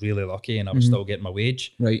was really lucky, and I was still getting my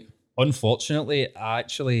wage. Right. Unfortunately,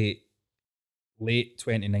 late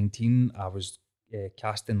 2019, I was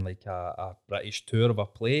casting like a British tour of a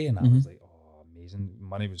play, and I was like, oh, amazing.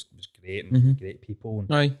 Money was great, and great people,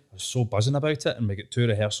 and Aye. I was so buzzing about it. And we got 2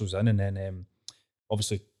 rehearsals in, and then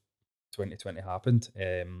obviously 2020 happened,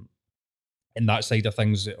 and that side of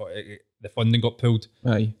things, the funding got pulled.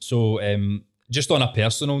 Aye. So just on a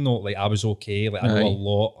personal note, like I was okay. Like I know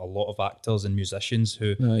Aye. a lot of actors and musicians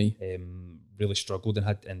who Aye. really struggled and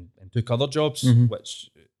had and took other jobs, which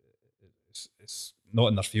it's not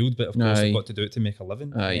in their field, but of course Aye. they've got to do it to make a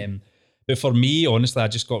living. Aye. But for me, honestly, I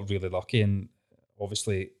just got really lucky, and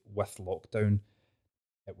obviously with lockdown,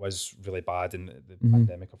 it was really bad, and the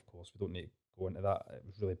pandemic, of course, we don't need to go into that. It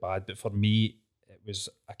was really bad, but for me, it was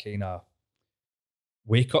a kind of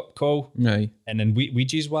wake up call. Aye. And then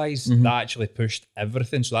Ouija's wise, that actually pushed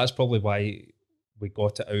everything. So that's probably why we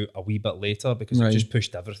got it out a wee bit later, because it Right. just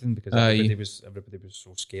pushed everything, because Aye. everybody was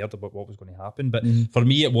so scared about what was going to happen. But for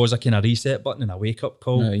me, it was a kind of reset button and a wake up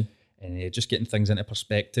call, Aye. and just getting things into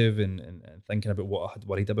perspective and thinking about what I had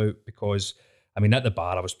worried about. Because I mean, at the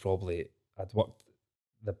bar, I'd worked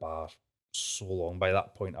the bar so long by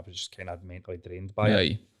that point, I was just kind of mentally drained by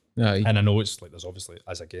it. Aye. Aye. And I know it's like there's obviously,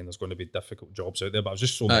 there's going to be difficult jobs out there, but I was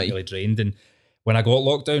just so Aye. mentally drained. And when I got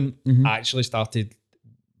lockdown, I actually started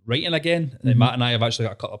writing again. And Matt and I have actually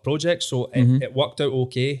got a couple of projects, so it worked out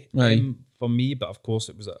okay Aye. for me. But of course,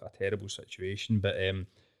 it was a terrible situation. But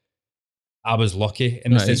I was lucky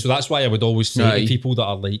in the Aye. sense. So that's why I would always say Aye. to people that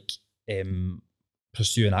are like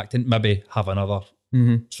pursuing acting, maybe have another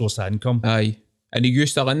source of income. Aye. And are you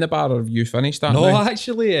still in the bar, or have you finished that No, now?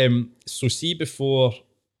 actually, so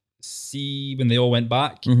when they all went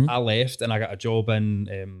back, I left and I got a job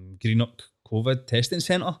in Greenock COVID testing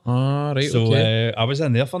centre. Ah, right, So okay. I was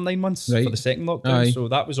in there for 9 months Right. for the second lockdown. Aye. So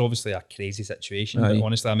that was obviously a crazy situation. Aye. But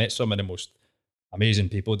honestly, I met some of the most amazing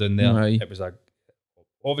people down there. Aye. It was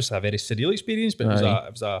obviously a very surreal experience, but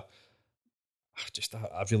it was a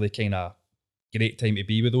really kind of great time to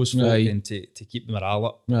be with those folk Aye. and to keep the morale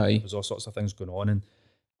up. Aye. There was all sorts of things going on, and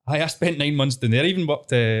I spent 9 months down there. I even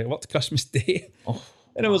worked Christmas Day,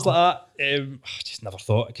 and it was like that. I just never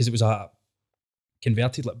thought, because it was a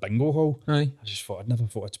converted like bingo hall. Aye. I just thought I'd never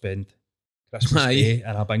thought I'd spend Christmas Day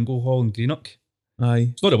in a bingo hall in Greenock. Aye.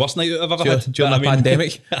 It's not the worst night I've ever had During a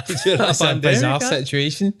pandemic. During a That's a pandemic, bizarre aye.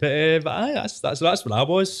 situation. But aye, that's where I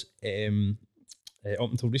was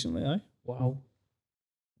up until recently. Aye. Wow.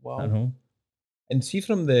 I know. And see,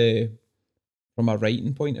 from a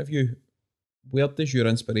writing point of view, where does your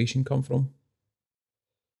inspiration come from?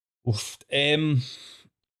 Oof.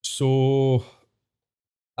 So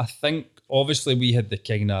I think obviously we had the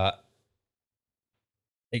kind of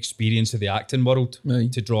experience of the acting world Aye.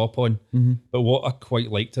 to draw upon. Mm-hmm. But what I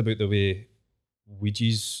quite liked about the way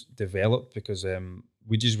Ouija's developed, because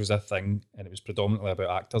Ouija's was a thing and it was predominantly about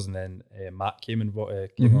actors, and then Matt came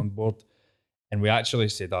on board, and we actually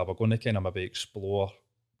said, we're going to kind of maybe explore,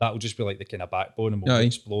 that'll just be like the kind of backbone, and we'll Aye.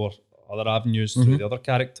 explore other avenues through the other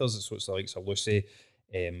characters. So it's like Lucy,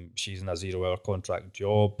 she's in a 0-hour contract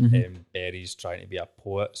job, Berry's trying to be a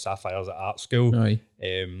poet, Sapphire's at art school, Aye.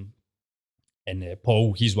 and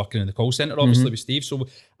Paul, he's working in the call centre, obviously, with Steve. So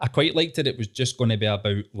I quite liked it. It was just going to be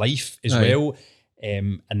about life as well.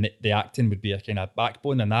 And the acting would be a kind of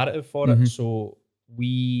backbone, a narrative for it. So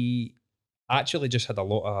we actually just had a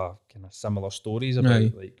lot of kind of similar stories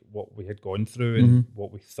about like what we had gone through and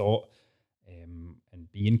what we thought, and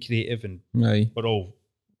being creative. And we've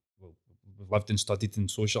lived and studied and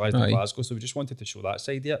socialised in Glasgow, so we just wanted to show that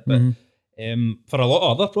side of it. But for a lot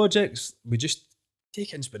of other projects, we just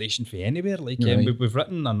take inspiration from anywhere. Like we've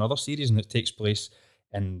written another series and it takes place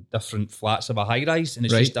in different flats of a high rise, and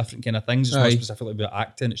it's just different kind of things. It's not specifically about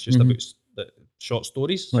acting, it's just about the short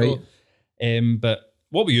stories. So, but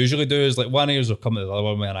what we usually do is like one of us will come to the other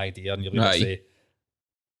one with an idea, and you'll either say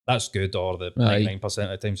that's good, or the 99% of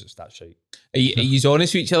the times it's that shite. Are you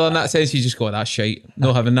honest with each other in that sense? You just go, that's shite,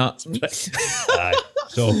 not having that. Aye,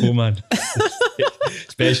 so cool, man.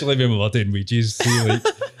 Especially when we were doing Ouija's. See, like,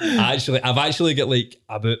 I've actually got like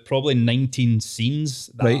about probably 19 scenes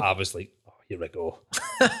that I was like, oh, here we go.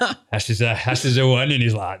 This is a one, and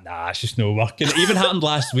he's like, nah, it's just no working. It even happened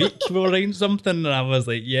last week. We were writing something, and I was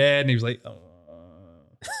like, yeah, and he was like,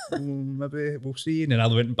 maybe we'll see. And then I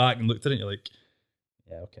went back and looked at it, and you're like,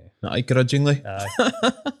 yeah, okay. Not grudgingly.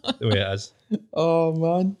 The way it is. Oh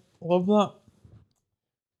man, love that.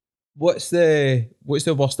 What's the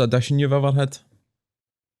worst audition you've ever had?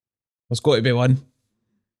 There's got to be one.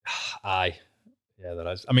 Aye. Yeah,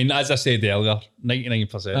 there is. I mean, as I said earlier,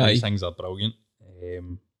 99% of these things are brilliant.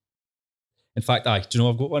 In fact, do you know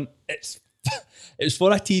I've got one? It's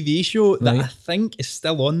for a TV show that I think is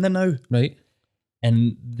still on there now. Right.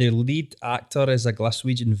 And the lead actor is a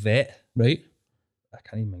Glaswegian vet. Right. I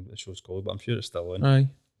can't even remember what the show's called, but I'm sure it's still on. Aye.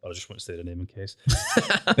 Or I just want to say the name in case.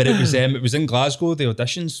 But it was in Glasgow, the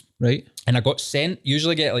auditions. Right. And I got sent,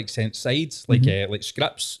 usually get like sent sides, like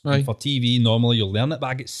scripts. And for TV, normally you'll learn it, but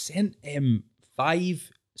I get sent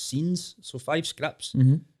 5 scenes, so 5 scripts. I was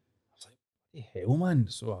like, what the hell, man?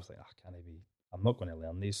 So I was like, I'm not going to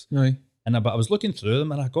learn these. Aye. But I was looking through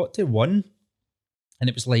them, and I got to one, and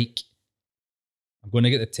it was like, I'm going to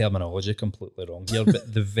get the terminology completely wrong here,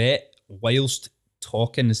 but the vet, whilst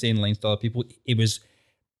talking and saying lines to other people, he was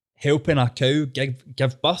helping a cow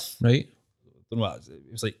give birth. Right. I don't know what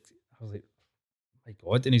it was like. I was like, oh my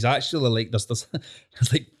God. And he's actually like, there's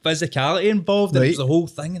like physicality involved, and it was the whole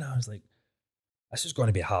thing. And I was like, this is going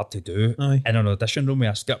to be hard to do in an audition room with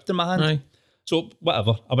a script in my hand. Aye. So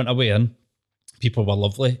whatever, I went away in. People were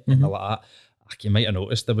lovely and all like that. You might have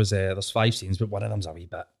noticed there's 5 scenes, but one of them's a wee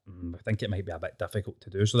bit, I think it might be a bit difficult to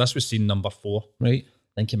do. So this was scene number 4. Right.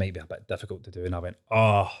 I think it might be a bit difficult to do. And I went,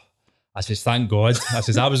 I says, thank God. I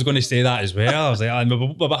says, I was going to say that as well. I was like,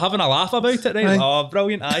 we're having a laugh about it, right? Oh,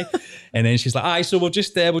 brilliant, aye. And then she's like, aye, so we'll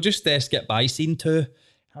just skip by scene 2. And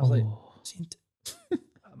I was like, scene 2?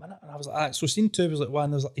 A minute. And I was like, so scene 2 was like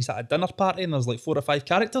one, he's at a dinner party and there's like 4 or 5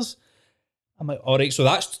 characters. I'm like, all right, so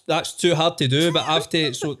that's too hard to do, but I have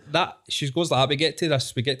to, so that, she goes like, we get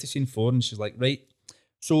to scene 4, and she's like, right,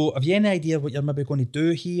 so have you any idea what you're maybe going to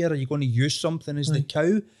do here? Are you going to use something as the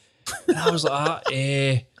cow? And I was like,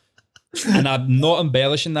 and I'm not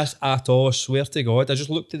embellishing this at all, I swear to God. I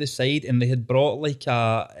just looked to the side, and they had brought like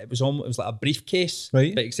it was like a briefcase,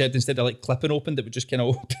 right? But except instead of like clipping open, it would just kind of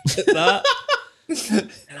open like that.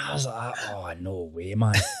 And I was like, oh, no way,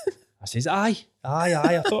 man. I says, aye.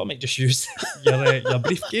 I thought I might just use your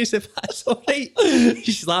briefcase if that's all right.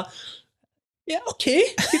 She's like, yeah, okay.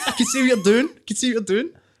 I can see what you're doing.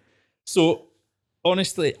 So,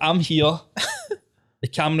 honestly, I'm here. The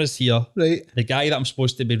camera's here. Right. The guy that I'm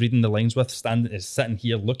supposed to be reading the lines with is sitting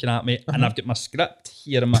here looking at me, and I've got my script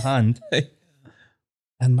here in my hand,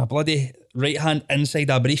 and my bloody right hand inside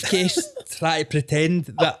a briefcase, try to pretend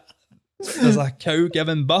that there's a cow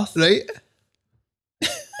giving birth. Right.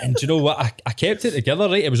 And do you know what? I kept it together,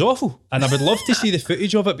 right? It was awful. And I would love to see the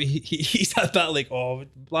footage of it, but he's a bit like, oh,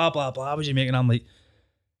 blah, blah, blah, was you making? I'm like,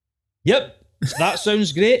 yep, that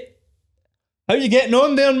sounds great. How you getting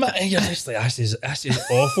on there, man? And you're just like, this is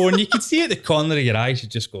awful. And you can see at the corner of your eyes, you're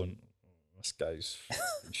just going, this guy's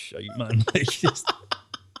fucking shite, man. Like, just...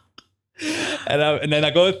 and then I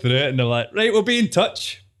go through it and they're like, right, we'll be in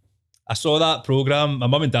touch. I saw that programme. My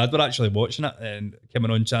mum and dad were actually watching it and coming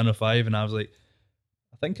on Channel 5, and I was like,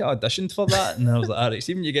 I think I auditioned for that. And I was like, all right,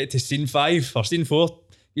 see when you get to scene 5 or scene 4,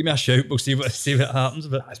 give me a shout, we'll see what happens.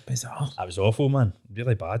 But that's bizarre. That was awful, man.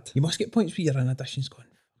 Really bad. You must get points for your in auditions going,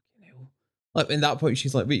 fucking hell. Like, in that point,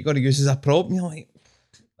 she's like, what, you got to use as a prop? And you're like,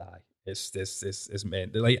 aye, it's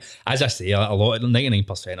meant. Like, as I say, a lot of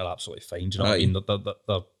 99% are absolutely fine. Do you know what I mean?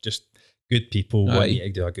 They're just good people wanting to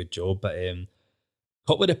do a good job. But a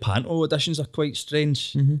couple of the panto auditions are quite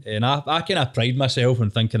strange. And I kind of pride myself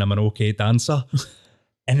in thinking I'm an okay dancer.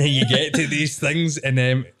 And then you get to these things, and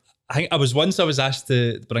I think I was asked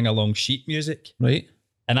to bring along sheet music, right?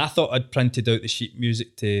 And I thought I'd printed out the sheet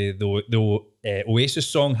music to the Oasis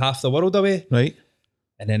song "Half the World Away," right?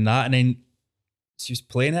 And then she was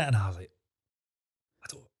playing it, and I was like,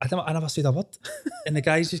 I never said a word, and the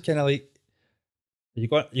guy's just kind of like, you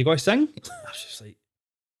got to sing? I was just like,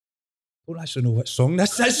 I don't actually know what song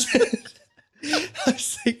this is. I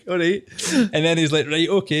was like, all right. And then he's like, right,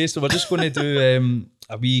 okay, so we're just going to do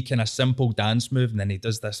a wee kind of simple dance move. And then he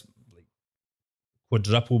does this like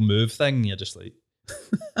quadruple move thing. And you're just like,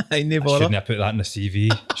 I shouldn't have put that in the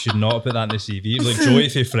CV. Should not have put that in the CV. It was like Joey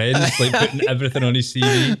for Friends, like putting everything on his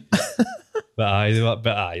CV. But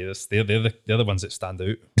they're the ones that stand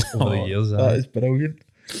out over the years. That is brilliant.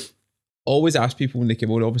 Always ask people when they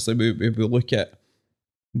come on, obviously we look at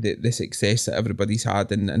the success that everybody's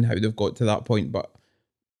had and how they've got to that point, but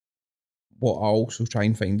what I also try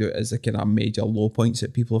and find out is the kind of major low points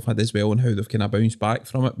that people have had as well and how they've kind of bounced back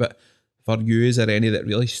from it. But for you, is there any that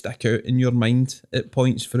really stick out in your mind at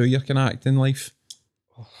points through your kind of acting life?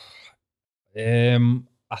 I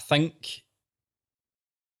think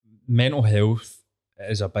mental health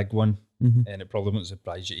is a big one, and it probably won't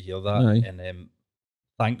surprise you to hear that. Aye. And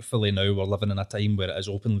thankfully now we're living in a time where it is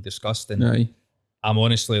openly discussed, and I'm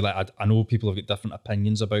honestly like, I know people have got different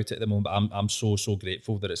opinions about it at the moment, but I'm so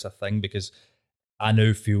grateful that it's a thing, because I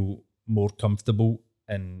now feel more comfortable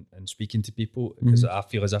in speaking to people, because I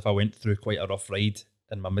feel as if I went through quite a rough ride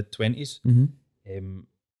in my mid-20s. And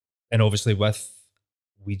obviously with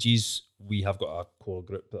Ouija's, we have got a core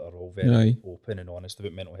group that are all very open and honest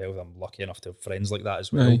about mental health. I'm lucky enough to have friends like that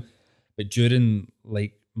as well. But during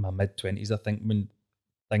like my mid-20s, I think when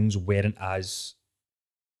things weren't as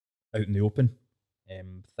out in the open,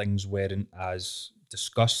 things weren't as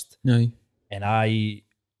discussed, and I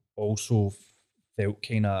also felt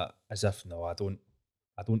kind of as if, no, I don't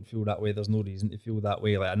feel that way. There's no reason to feel that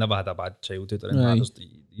way. Like, I never had a bad childhood or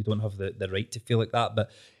anything. You don't have the right to feel like that. But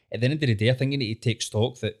at the end of the day, I think you need to take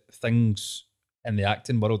stock that things in the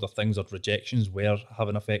acting world, or things of rejections, were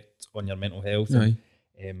having an effect on your mental health. And,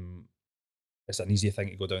 it's an easy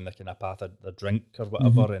thing to go down the kind of path of the drink or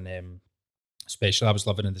whatever, and especially I was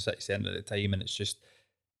living in the city centre at the time, and it's just,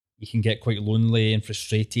 you can get quite lonely and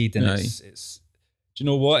frustrated, and it's do you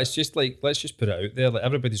know what, it's just like, let's just put it out there, like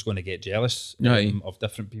everybody's going to get jealous of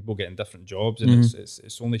different people getting different jobs, and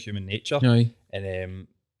it's only human nature. And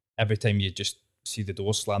every time you just see the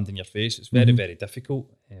door slammed in your face, it's very very difficult,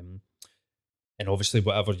 and obviously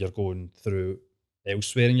whatever you're going through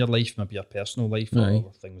elsewhere in your life, maybe your personal life,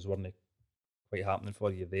 or things weren't quite happening for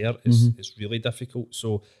you there, it's really difficult.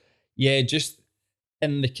 So yeah, just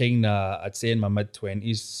in the kind of, I'd say in my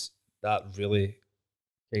mid-20s, that really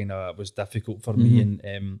kind of was difficult for me.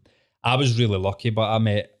 And I was really lucky, but I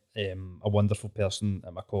met a wonderful person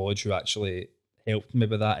at my college who actually helped me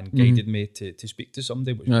with that and guided me to speak to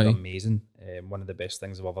somebody, which was amazing. One of the best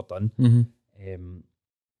things I've ever done.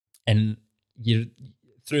 And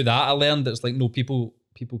through that, I learned that it's like, no,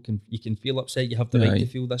 you can feel upset. You have the right to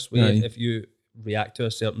feel this way. If you react to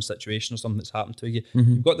a certain situation or something that's happened to you,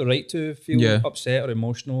 you've got the right to feel upset or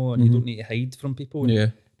emotional, and you don't need to hide from people.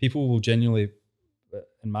 People will genuinely,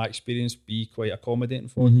 in my experience, be quite accommodating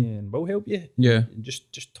for you and will help you. And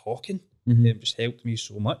just talking just helped me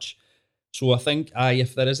so much. So I think,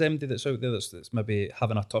 if there is anybody that's out there that's maybe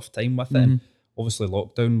having a tough time with it, and obviously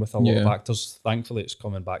lockdown with a lot of actors, thankfully it's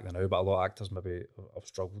coming back now, but a lot of actors maybe have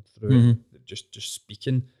struggled through it. Just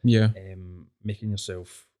speaking, making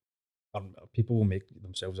yourself, people will make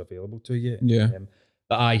themselves available to you.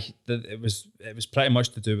 But it was pretty much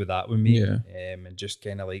to do with that with me, and just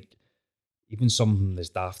kind of like, even something as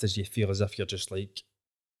daft as you feel as if you're just like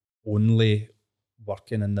only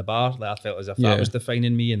working in the bar. Like, I felt as if that was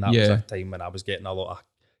defining me, and that was a time when I was getting a lot of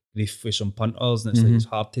grief with some punters, and it's like, it's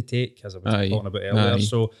hard to take, as I was talking about earlier.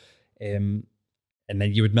 So, and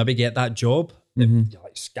then you would maybe get that job that you're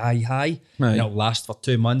like sky high, and it'll last for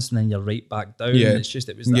 2 months, and then you're right back down. And it's just,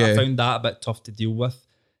 I found that a bit tough to deal with.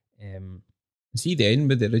 See, then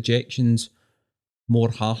with the rejections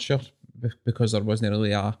more harsher because there wasn't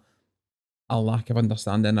really a lack of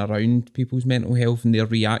understanding around people's mental health and their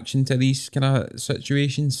reaction to these kind of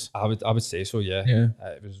situations. I would say so. Yeah.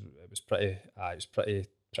 It was pretty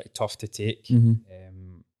tough to take. And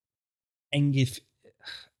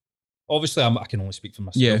obviously I can only speak for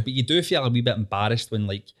myself, but you do feel a wee bit embarrassed when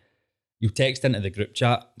like you text into the group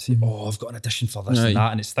chat, say, "Oh, I've got an audition for this and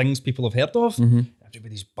that," and it's things people have heard of.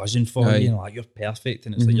 Everybody's buzzing for you, and like, you're perfect,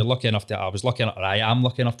 and it's like, you're lucky enough to. I am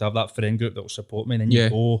lucky enough to have that friend group that will support me, and then you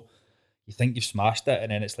go. You think you've smashed it,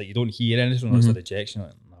 and then it's like you don't hear anything, it's a rejection.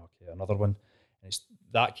 Like, okay, another one. And it's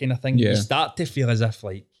that kind of thing. You start to feel as if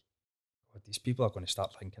like, God, these people are going to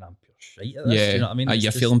start thinking I'm pure shite at this. Do you know what I mean?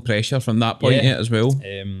 You're feeling pressure from that point as well.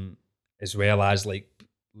 As well as like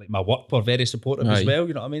my work were very supportive as well.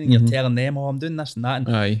 You know what I mean? And you're telling them, "Oh, I'm doing this and that."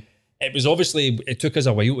 And it was obviously, it took us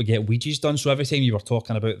a while to get Ouija's done. So every time you were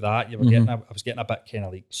talking about that, you were I was getting a bit kind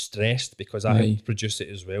of like stressed, because I helped produce it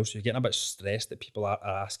as well. So you're getting a bit stressed that people are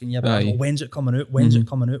asking you about, "Oh, when's it coming out? When's it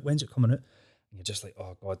coming out? When's it coming out?" And you're just like,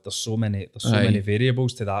 "Oh God, there's so many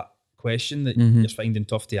variables to that question that you're finding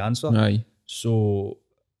tough to answer." So,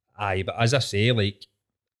 but as I say, like,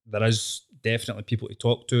 there is definitely people to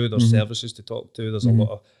talk to. There's services to talk to. There's a lot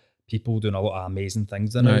of people doing a lot of amazing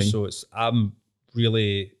things now. So I'm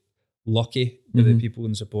really lucky with the people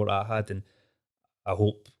and support I had, and I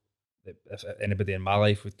hope that if anybody in my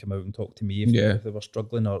life would come out and talk to me if they were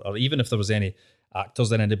struggling, or even if there was any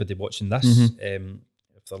actors and anybody watching this,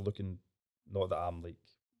 if they're looking, not that I'm like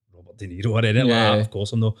Robert De Niro or anything like that, of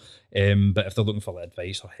course I'm not, but if they're looking for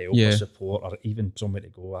advice or help or support or even somewhere to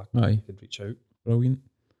go, I could reach out. Brilliant.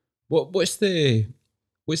 What's the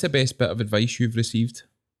best bit of advice you've received?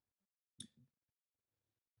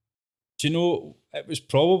 Do you know, it was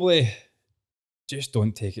probably just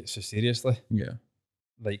don't take it so seriously.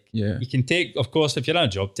 Like, you can take, of course, if you're in a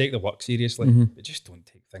job, take the work seriously, but just don't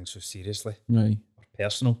take things so seriously or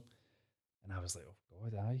personal. And I was like, oh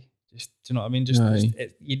God, just, do you know what I mean?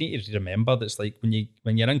 You need to remember that it's like when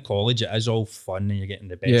you're in college, it is all fun and you're getting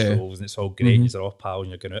the best roles and it's all great, you're all pals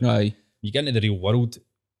and you're going out. You get into the real world,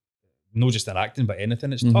 not just in acting, but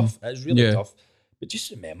anything, it's tough. It's really tough. But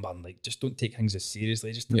just remember, like, just don't take things as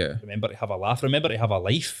seriously. Just remember to have a laugh. Remember to have a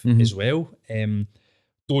life as well.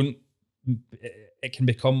 Don't. It can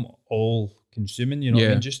become all consuming. You know what I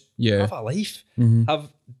mean? Just have a life.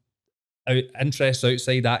 Have interests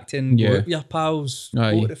outside acting. Go out with your pals.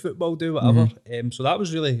 Go to the football. Do whatever. So that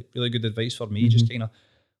was really, really good advice for me. Just kind of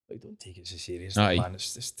like, don't take it so seriously, man.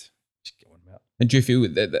 It's just get on with it. And do you feel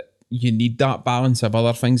that you need that balance of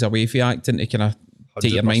other things away from acting to kind of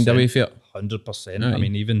take your mind away from it? 100%. I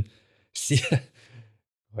mean, even see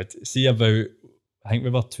about, I think we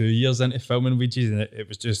were 2 years into filming Ouija's, and it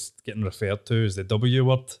was just getting referred to as the W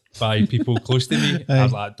word by people close to me. I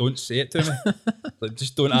was like, don't say it to me. Like,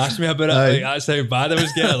 just don't ask me about it. Like, that's how bad I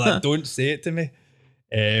was getting. Like, don't say it to me.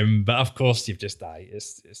 But of course, you've just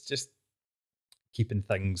it's just keeping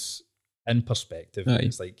things in perspective.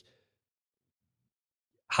 It's like,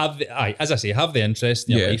 as I say, have the interest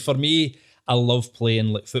in your life. For me, I love playing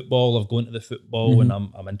like football. I've gone to the football and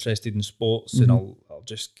I'm interested in sports, and I'll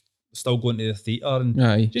just still going to the theatre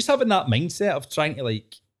and just having that mindset of trying to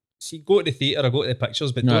like go to the theatre or go to the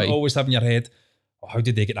pictures, but don't always have in your head, oh, how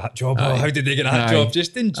did they get that job? Oh, how did they get that job?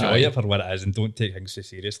 Just enjoy it for what it is and don't take things so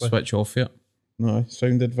seriously. Switch off it. No,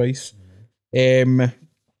 sound advice. I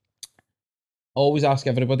always ask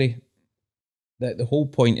everybody that the whole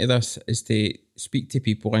point of this is to speak to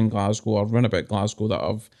people in Glasgow or run about Glasgow that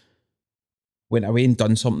have went away and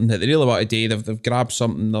done something that they really want to do. They've grabbed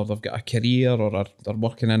something, or they've got a career, or they're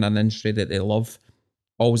working in an industry that they love.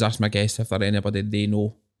 Always ask my guests if there's anybody they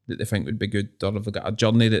know that they think would be good, or if they've got a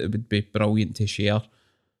journey that would be brilliant to share.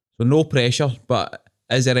 So no pressure, but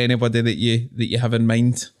is there anybody that you have in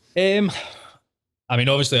mind? I mean,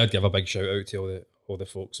 obviously I'd give a big shout out to all the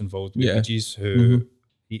folks involved with Ouija's, who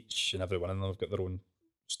each and every one of them have got their own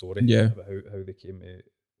story about how they came to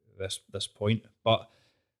this point. But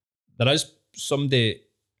there is somebody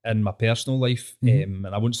in my personal life, and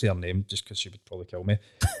I won't say her name just because she would probably kill me,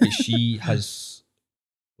 but she has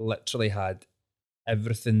literally had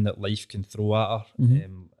everything that life can throw at her.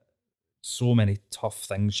 So many tough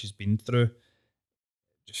things she's been through.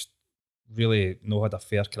 Just really had a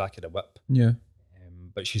fair crack at the whip. Yeah.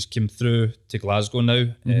 But she's come through to Glasgow now.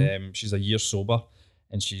 She's a year sober,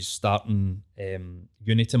 and she's starting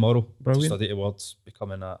uni tomorrow. Brilliant. To study towards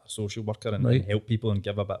becoming a social worker and help people and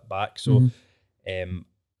give a bit back. So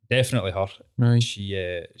definitely her. Right.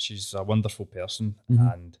 She's a wonderful person,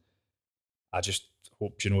 and I just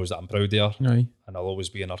hope she knows that I'm proud of her, Right. and I'll always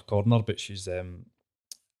be in her corner. But she's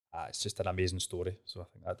it's just an amazing story. So I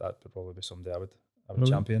think that would probably be somebody I would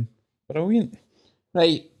champion. Brilliant.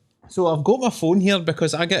 Right. So I've got my phone here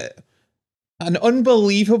because I get an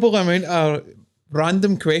unbelievable amount of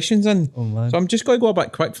random questions in. Oh, man. So I'm just going to go a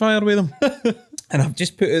bit quick fire with them. And I've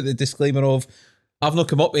just put out the disclaimer of I've not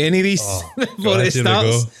come up with any of these before it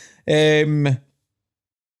starts. Who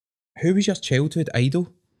was your childhood idol?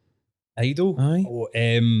 Idol? Aye.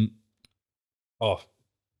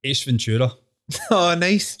 Ace Ventura. Oh,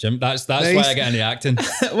 nice. Jim, that's Nice. why I get into acting.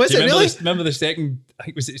 Was it really? Remember the second, I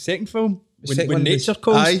think was it the second film? second When one Nature was-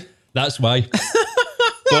 Calls? Aye. That's why.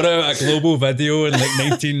 Got out a global video in like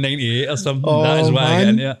 1998 or something. Oh, that is why I get man.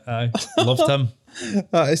 into it. Aye. Loved him.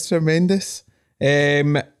 That is tremendous.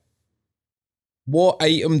 What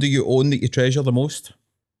item do you own that you treasure the most?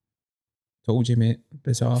 Told you, mate.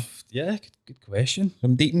 Bizarre. Yeah, good question.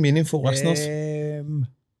 I'm dating meaningful listeners. Do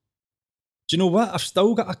you know what? I've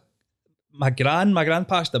still got my gran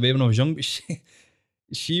passed away when I was young, but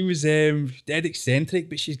she was dead eccentric,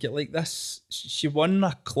 but she's got like this. She won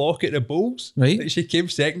a clock at the Bowls. Right. Like, she came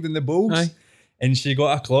second in the Bowls. Aye. And she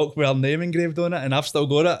got a clock with her name engraved on it, and I've still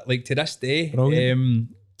got it, like to this day. Brilliant.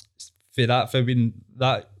 For being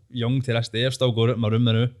that young to this day, I've still got it in my room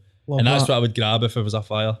now. Love And that's that. what I would grab if it was a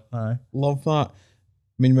fire. Aye. Love that. I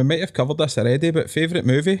mean, we might have covered this already, but favourite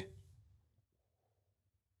movie?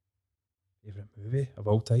 Favourite movie of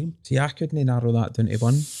all time? See, I couldn't narrow that down to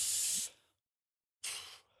one.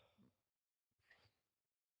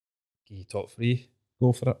 Okay, top three.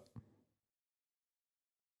 Go for it.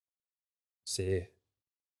 Say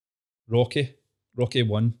Rocky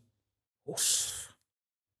 1, Oof.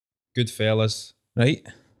 Goodfellas, Right.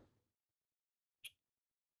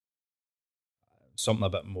 something a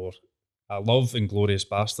bit more. I love Inglourious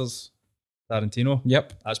Basterds, Tarantino.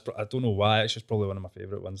 Yep. I don't know why, it's just probably one of my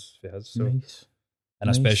favourite ones for his. So. Nice. And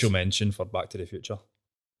a Nice. special mention for Back to the Future.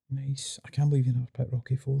 Nice. I can't believe you never put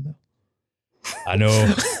Rocky 4 there. I know.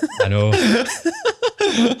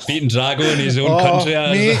 Beating Drago in his own Oh, country.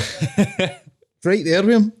 mate. Right there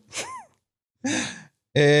with him.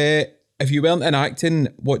 If you weren't in acting,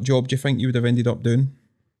 what job do you think you would have ended up doing?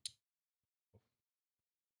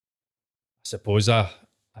 I suppose an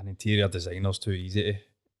interior designer's too easy to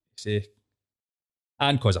say.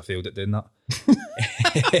 And because I failed at doing that.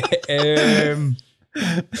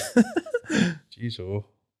 Jeez,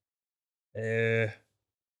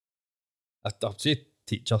 I'd say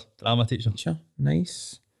teacher, drama teacher. Sure.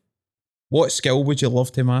 Nice. What skill would you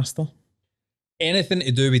love to master? Anything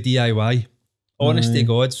to do with DIY. Honest to Aye,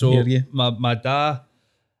 God. So hear you. my dad,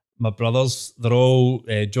 my brothers, they're all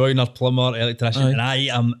joiner, plumber, electrician, Aye. and I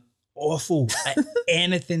am awful at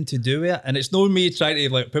anything to do with it. And it's not me trying to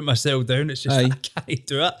like put myself down. It's just Aye. I can't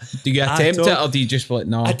do it. Do you At attempt all. it or do you just be like,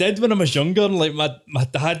 no? I did when I was younger. And like my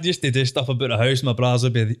dad used to do stuff about the house. My brothers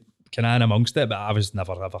would be kind of in amongst it, but I was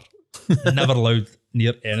never allowed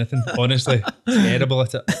near anything. Honestly, terrible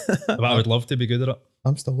at it. But I would love to be good at it.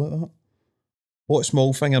 I'm still like that. What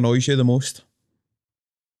small thing annoys you the most?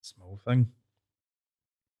 Small thing.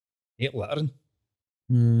 Hate littering.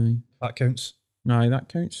 Aye. That counts. Aye, that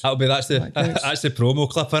counts. That's That counts. the promo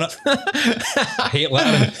clip in it. I hate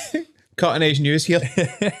littering. Cutting edge news here.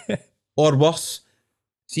 Or worse,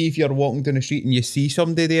 see if you're walking down the street and you see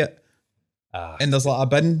somebody there and there's like a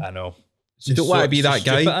bin. I know. It's You just don't want to be it's that just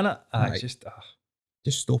guy. stupid, innit? Aye. It's just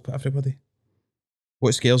Just stop it, everybody.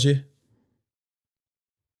 What scares you?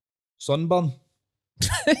 sunburn.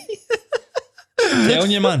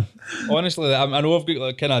 Telling you, man. Honestly, I know I've got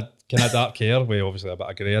like kind of dark hair, with obviously a bit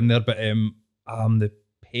of grey in there, but I'm the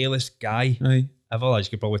palest guy Aye. ever, as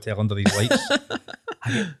you could probably tell under these lights.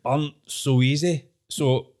 I get burnt so easy.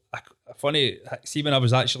 So funny, see when I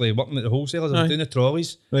was actually working at the wholesalers, I was Aye. doing the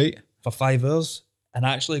trolleys Right. for 5 hours, and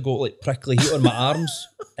I actually got like prickly heat on my arms,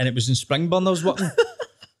 and it was in Springburn I was working.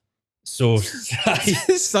 So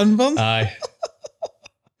Sunburn? aye,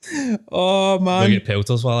 Oh, I man. get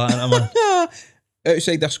pelters for that, innit, man.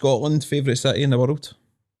 Outside of Scotland, favourite city in the world?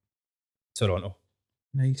 Toronto.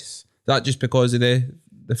 Nice. That just because of the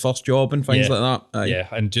first job and things like that? Aye. Yeah,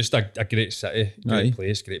 and just a great city, great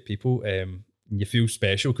place, great people. You feel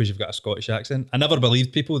special because you've got a Scottish accent. I never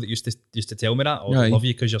believed people that used to tell me that, I love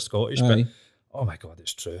you because you're Scottish, but oh my God,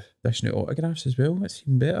 it's true. Dishing out autographs as well, that's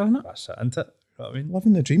even better, isn't it? That's it, isn't it? You know what I mean?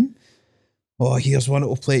 Living the dream. Oh, here's one that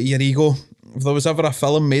will play to your ego. If there was ever a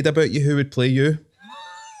film made about you, who would play you?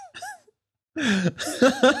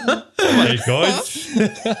 Oh my God.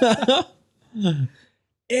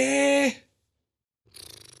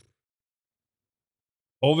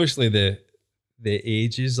 Obviously the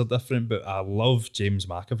ages are different, but I love James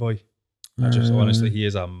McAvoy. Honestly, he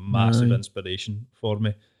is a massive inspiration for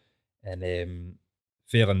me. And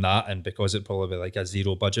failing that, and because it'd probably be like a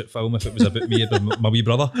zero budget film if it was about me and my wee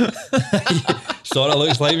brother. Sort of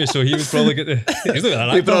looks like me, so he would probably get the...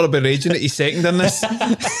 People are be raging at his second in this.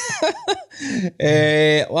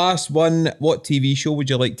 Last one, what TV show would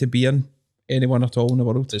you like to be in? Anyone at all in the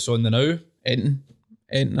world? It's on the now. Anything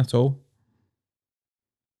at all.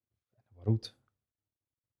 World.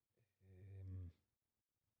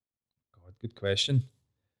 God, good question.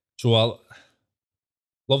 So I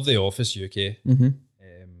love The Office UK. In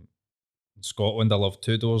Scotland, I love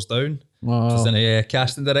Two Doors Down. Wow. There's any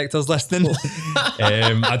casting directors listening.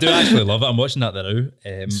 I do actually love it. I'm watching that now.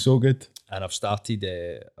 So good. And I've started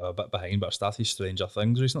a bit behind, but I've started Stranger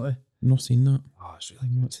Things recently. Not seen that. Oh, it's really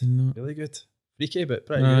I've good. not seen that. Really good. Freaky, but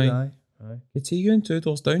pretty good. Aye. Could see you in Two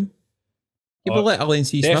Doors Down. You were like Elaine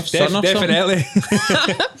C. Smith's son or definitely.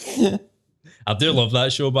 something. I do love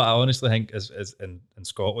that show, but I honestly think as in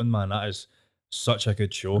Scotland, man, that is such a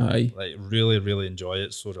good show. Aye. Like, really, really enjoy it.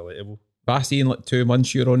 It's so relatable. If I see in like 2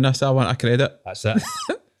 months you're on this, I want a credit. That's it.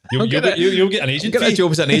 You'll get an agent. Get a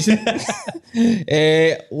job as an agent.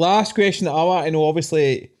 Last question that I want to know,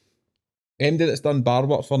 obviously, MD that's done bar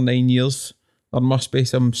work for 9 years, there must be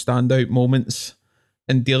some standout moments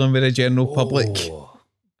in dealing with the general public.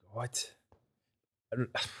 God.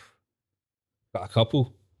 Got a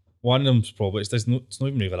couple. One of them's probably, it's not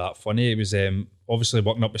even really that funny. It was obviously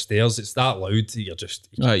walking up the stairs. It's that loud, you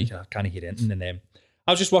can't hear anything. And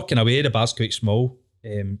I was just working away, the bar's quite small,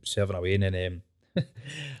 serving away, and then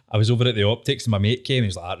I was over at the optics and my mate came and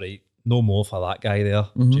he's like, right, no more for that guy there.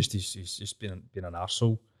 Just he's just been an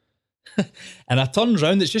arsehole. And I turned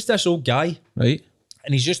around, it's just this old guy. Right.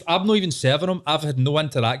 And he's just, I'm not even serving him. I've had no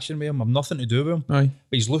interaction with him. I've nothing to do with him. Aye.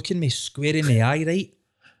 But he's looking me square in the eye, right?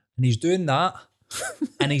 And he's doing that.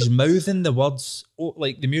 And he's mouthing the words. Oh,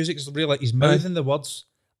 like the music's really like he's mouthing the words,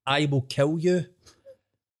 I will kill you,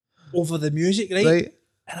 over the music, right?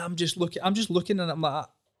 And I'm just looking and I'm like,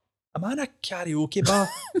 am I in a karaoke bar?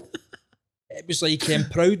 It was like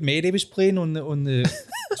Proud Mary was playing on the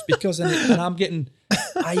speakers and I'm getting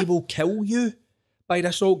I will kill you by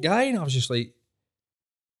this old guy. And I was just like,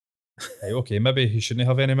 hey, okay, maybe he shouldn't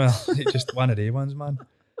have any more. It's just one of the ones, man.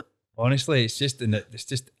 Honestly, it's just,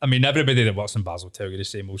 I mean, everybody that works in bars will tell you the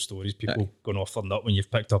same old stories. People going off their nut when you've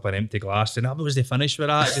picked up an empty glass and how was they finished with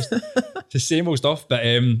that? It's just it's the same old stuff. But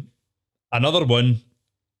another one,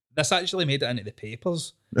 this actually made it into the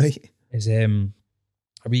papers. Right. Is a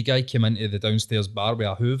wee guy came into the downstairs bar with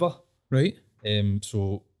a Hoover. Right.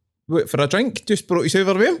 So wait, for a drink? Just brought his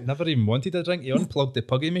Hoover with him? Never even wanted a drink. He unplugged the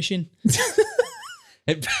puggy machine.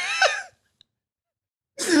 Put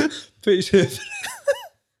his Hoover.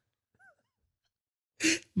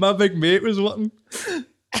 My big mate was working,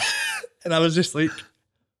 and I was just like,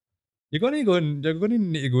 you're going to need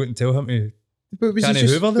to go out and tell him to. But was Can he he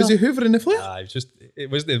just, Hoover was there? he hoovering the flare? It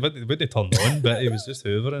wouldn't turn on, but it was just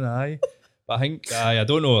hoovering, aye. But I think, I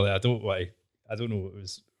don't know what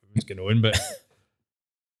was going on, but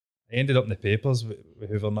I ended up in the papers with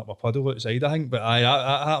hoovering up my puddle outside, I think. But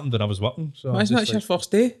that happened when I was working. So Why isn't that your first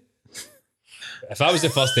day? If that was the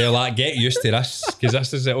first day, like, get used to this,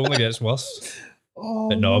 because it only gets worse. Oh,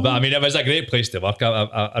 but no, but I mean, it was a great place to work.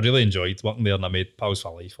 I really enjoyed working there, and I made pals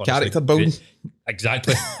for life. Honestly. Character building.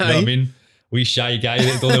 Exactly. You know what I mean? Wee shy guy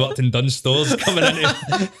that only worked in Dunnes Stores coming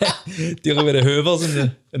in dealing with the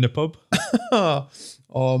Hoovers in the pub.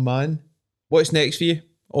 Oh man. What's next for you?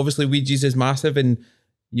 Obviously Ouija's is massive, and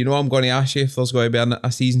you know I'm going to ask you if there's going to be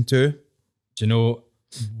a season 2. Do you know,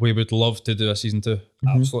 we would love to do a season 2.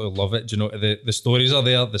 Absolutely love it. Do you know, the stories are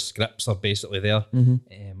there, the scripts are basically there.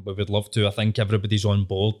 We would love to. I think everybody's on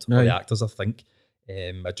board, all the actors, I think.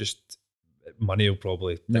 Money will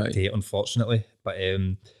probably dictate, unfortunately. But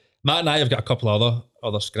Matt and I have got a couple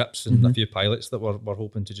other scripts and a few pilots that we're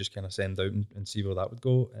hoping to just kind of send out and see where that would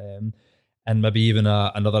go. And maybe even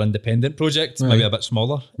another independent project, maybe a bit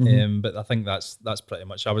smaller. But I think that's pretty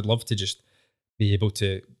much. I would love to just be able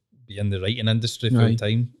to be in the writing industry full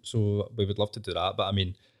time. So we would love to do that. But I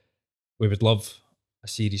mean, we would love a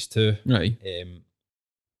series 2. Right.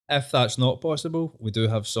 If that's not possible, we do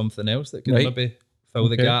have something else that can Right. maybe fill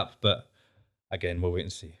the Okay. gap. But again, we'll wait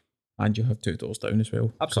and see. And you have 2 doors down as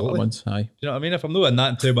well. Absolutely. Couple of months, aye. Do you know what I mean? If I'm not in that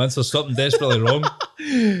in 2 months, there's something desperately wrong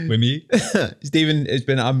with me. Stephen, it's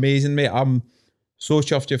been amazing, mate. I'm so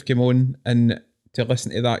chuffed you've come on and to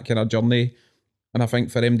listen to that kind of journey. And I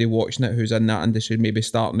think for anybody watching it who's in that industry, maybe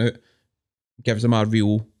starting out, gives them a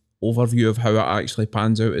real overview of how it actually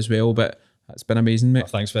pans out as well. But it's been amazing, mate.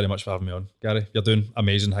 Well, thanks very much for having me on, Gary. You're doing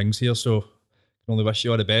amazing things here, so I can only wish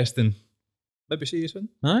you all the best and maybe see you soon.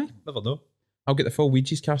 Aye. Never know. I'll get the full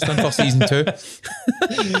Ouija's cast in for season 2. That's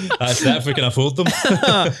it, if we can afford them.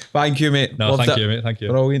 Thank you, mate. No, Loved thank it. you, mate. Thank you.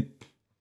 Brilliant.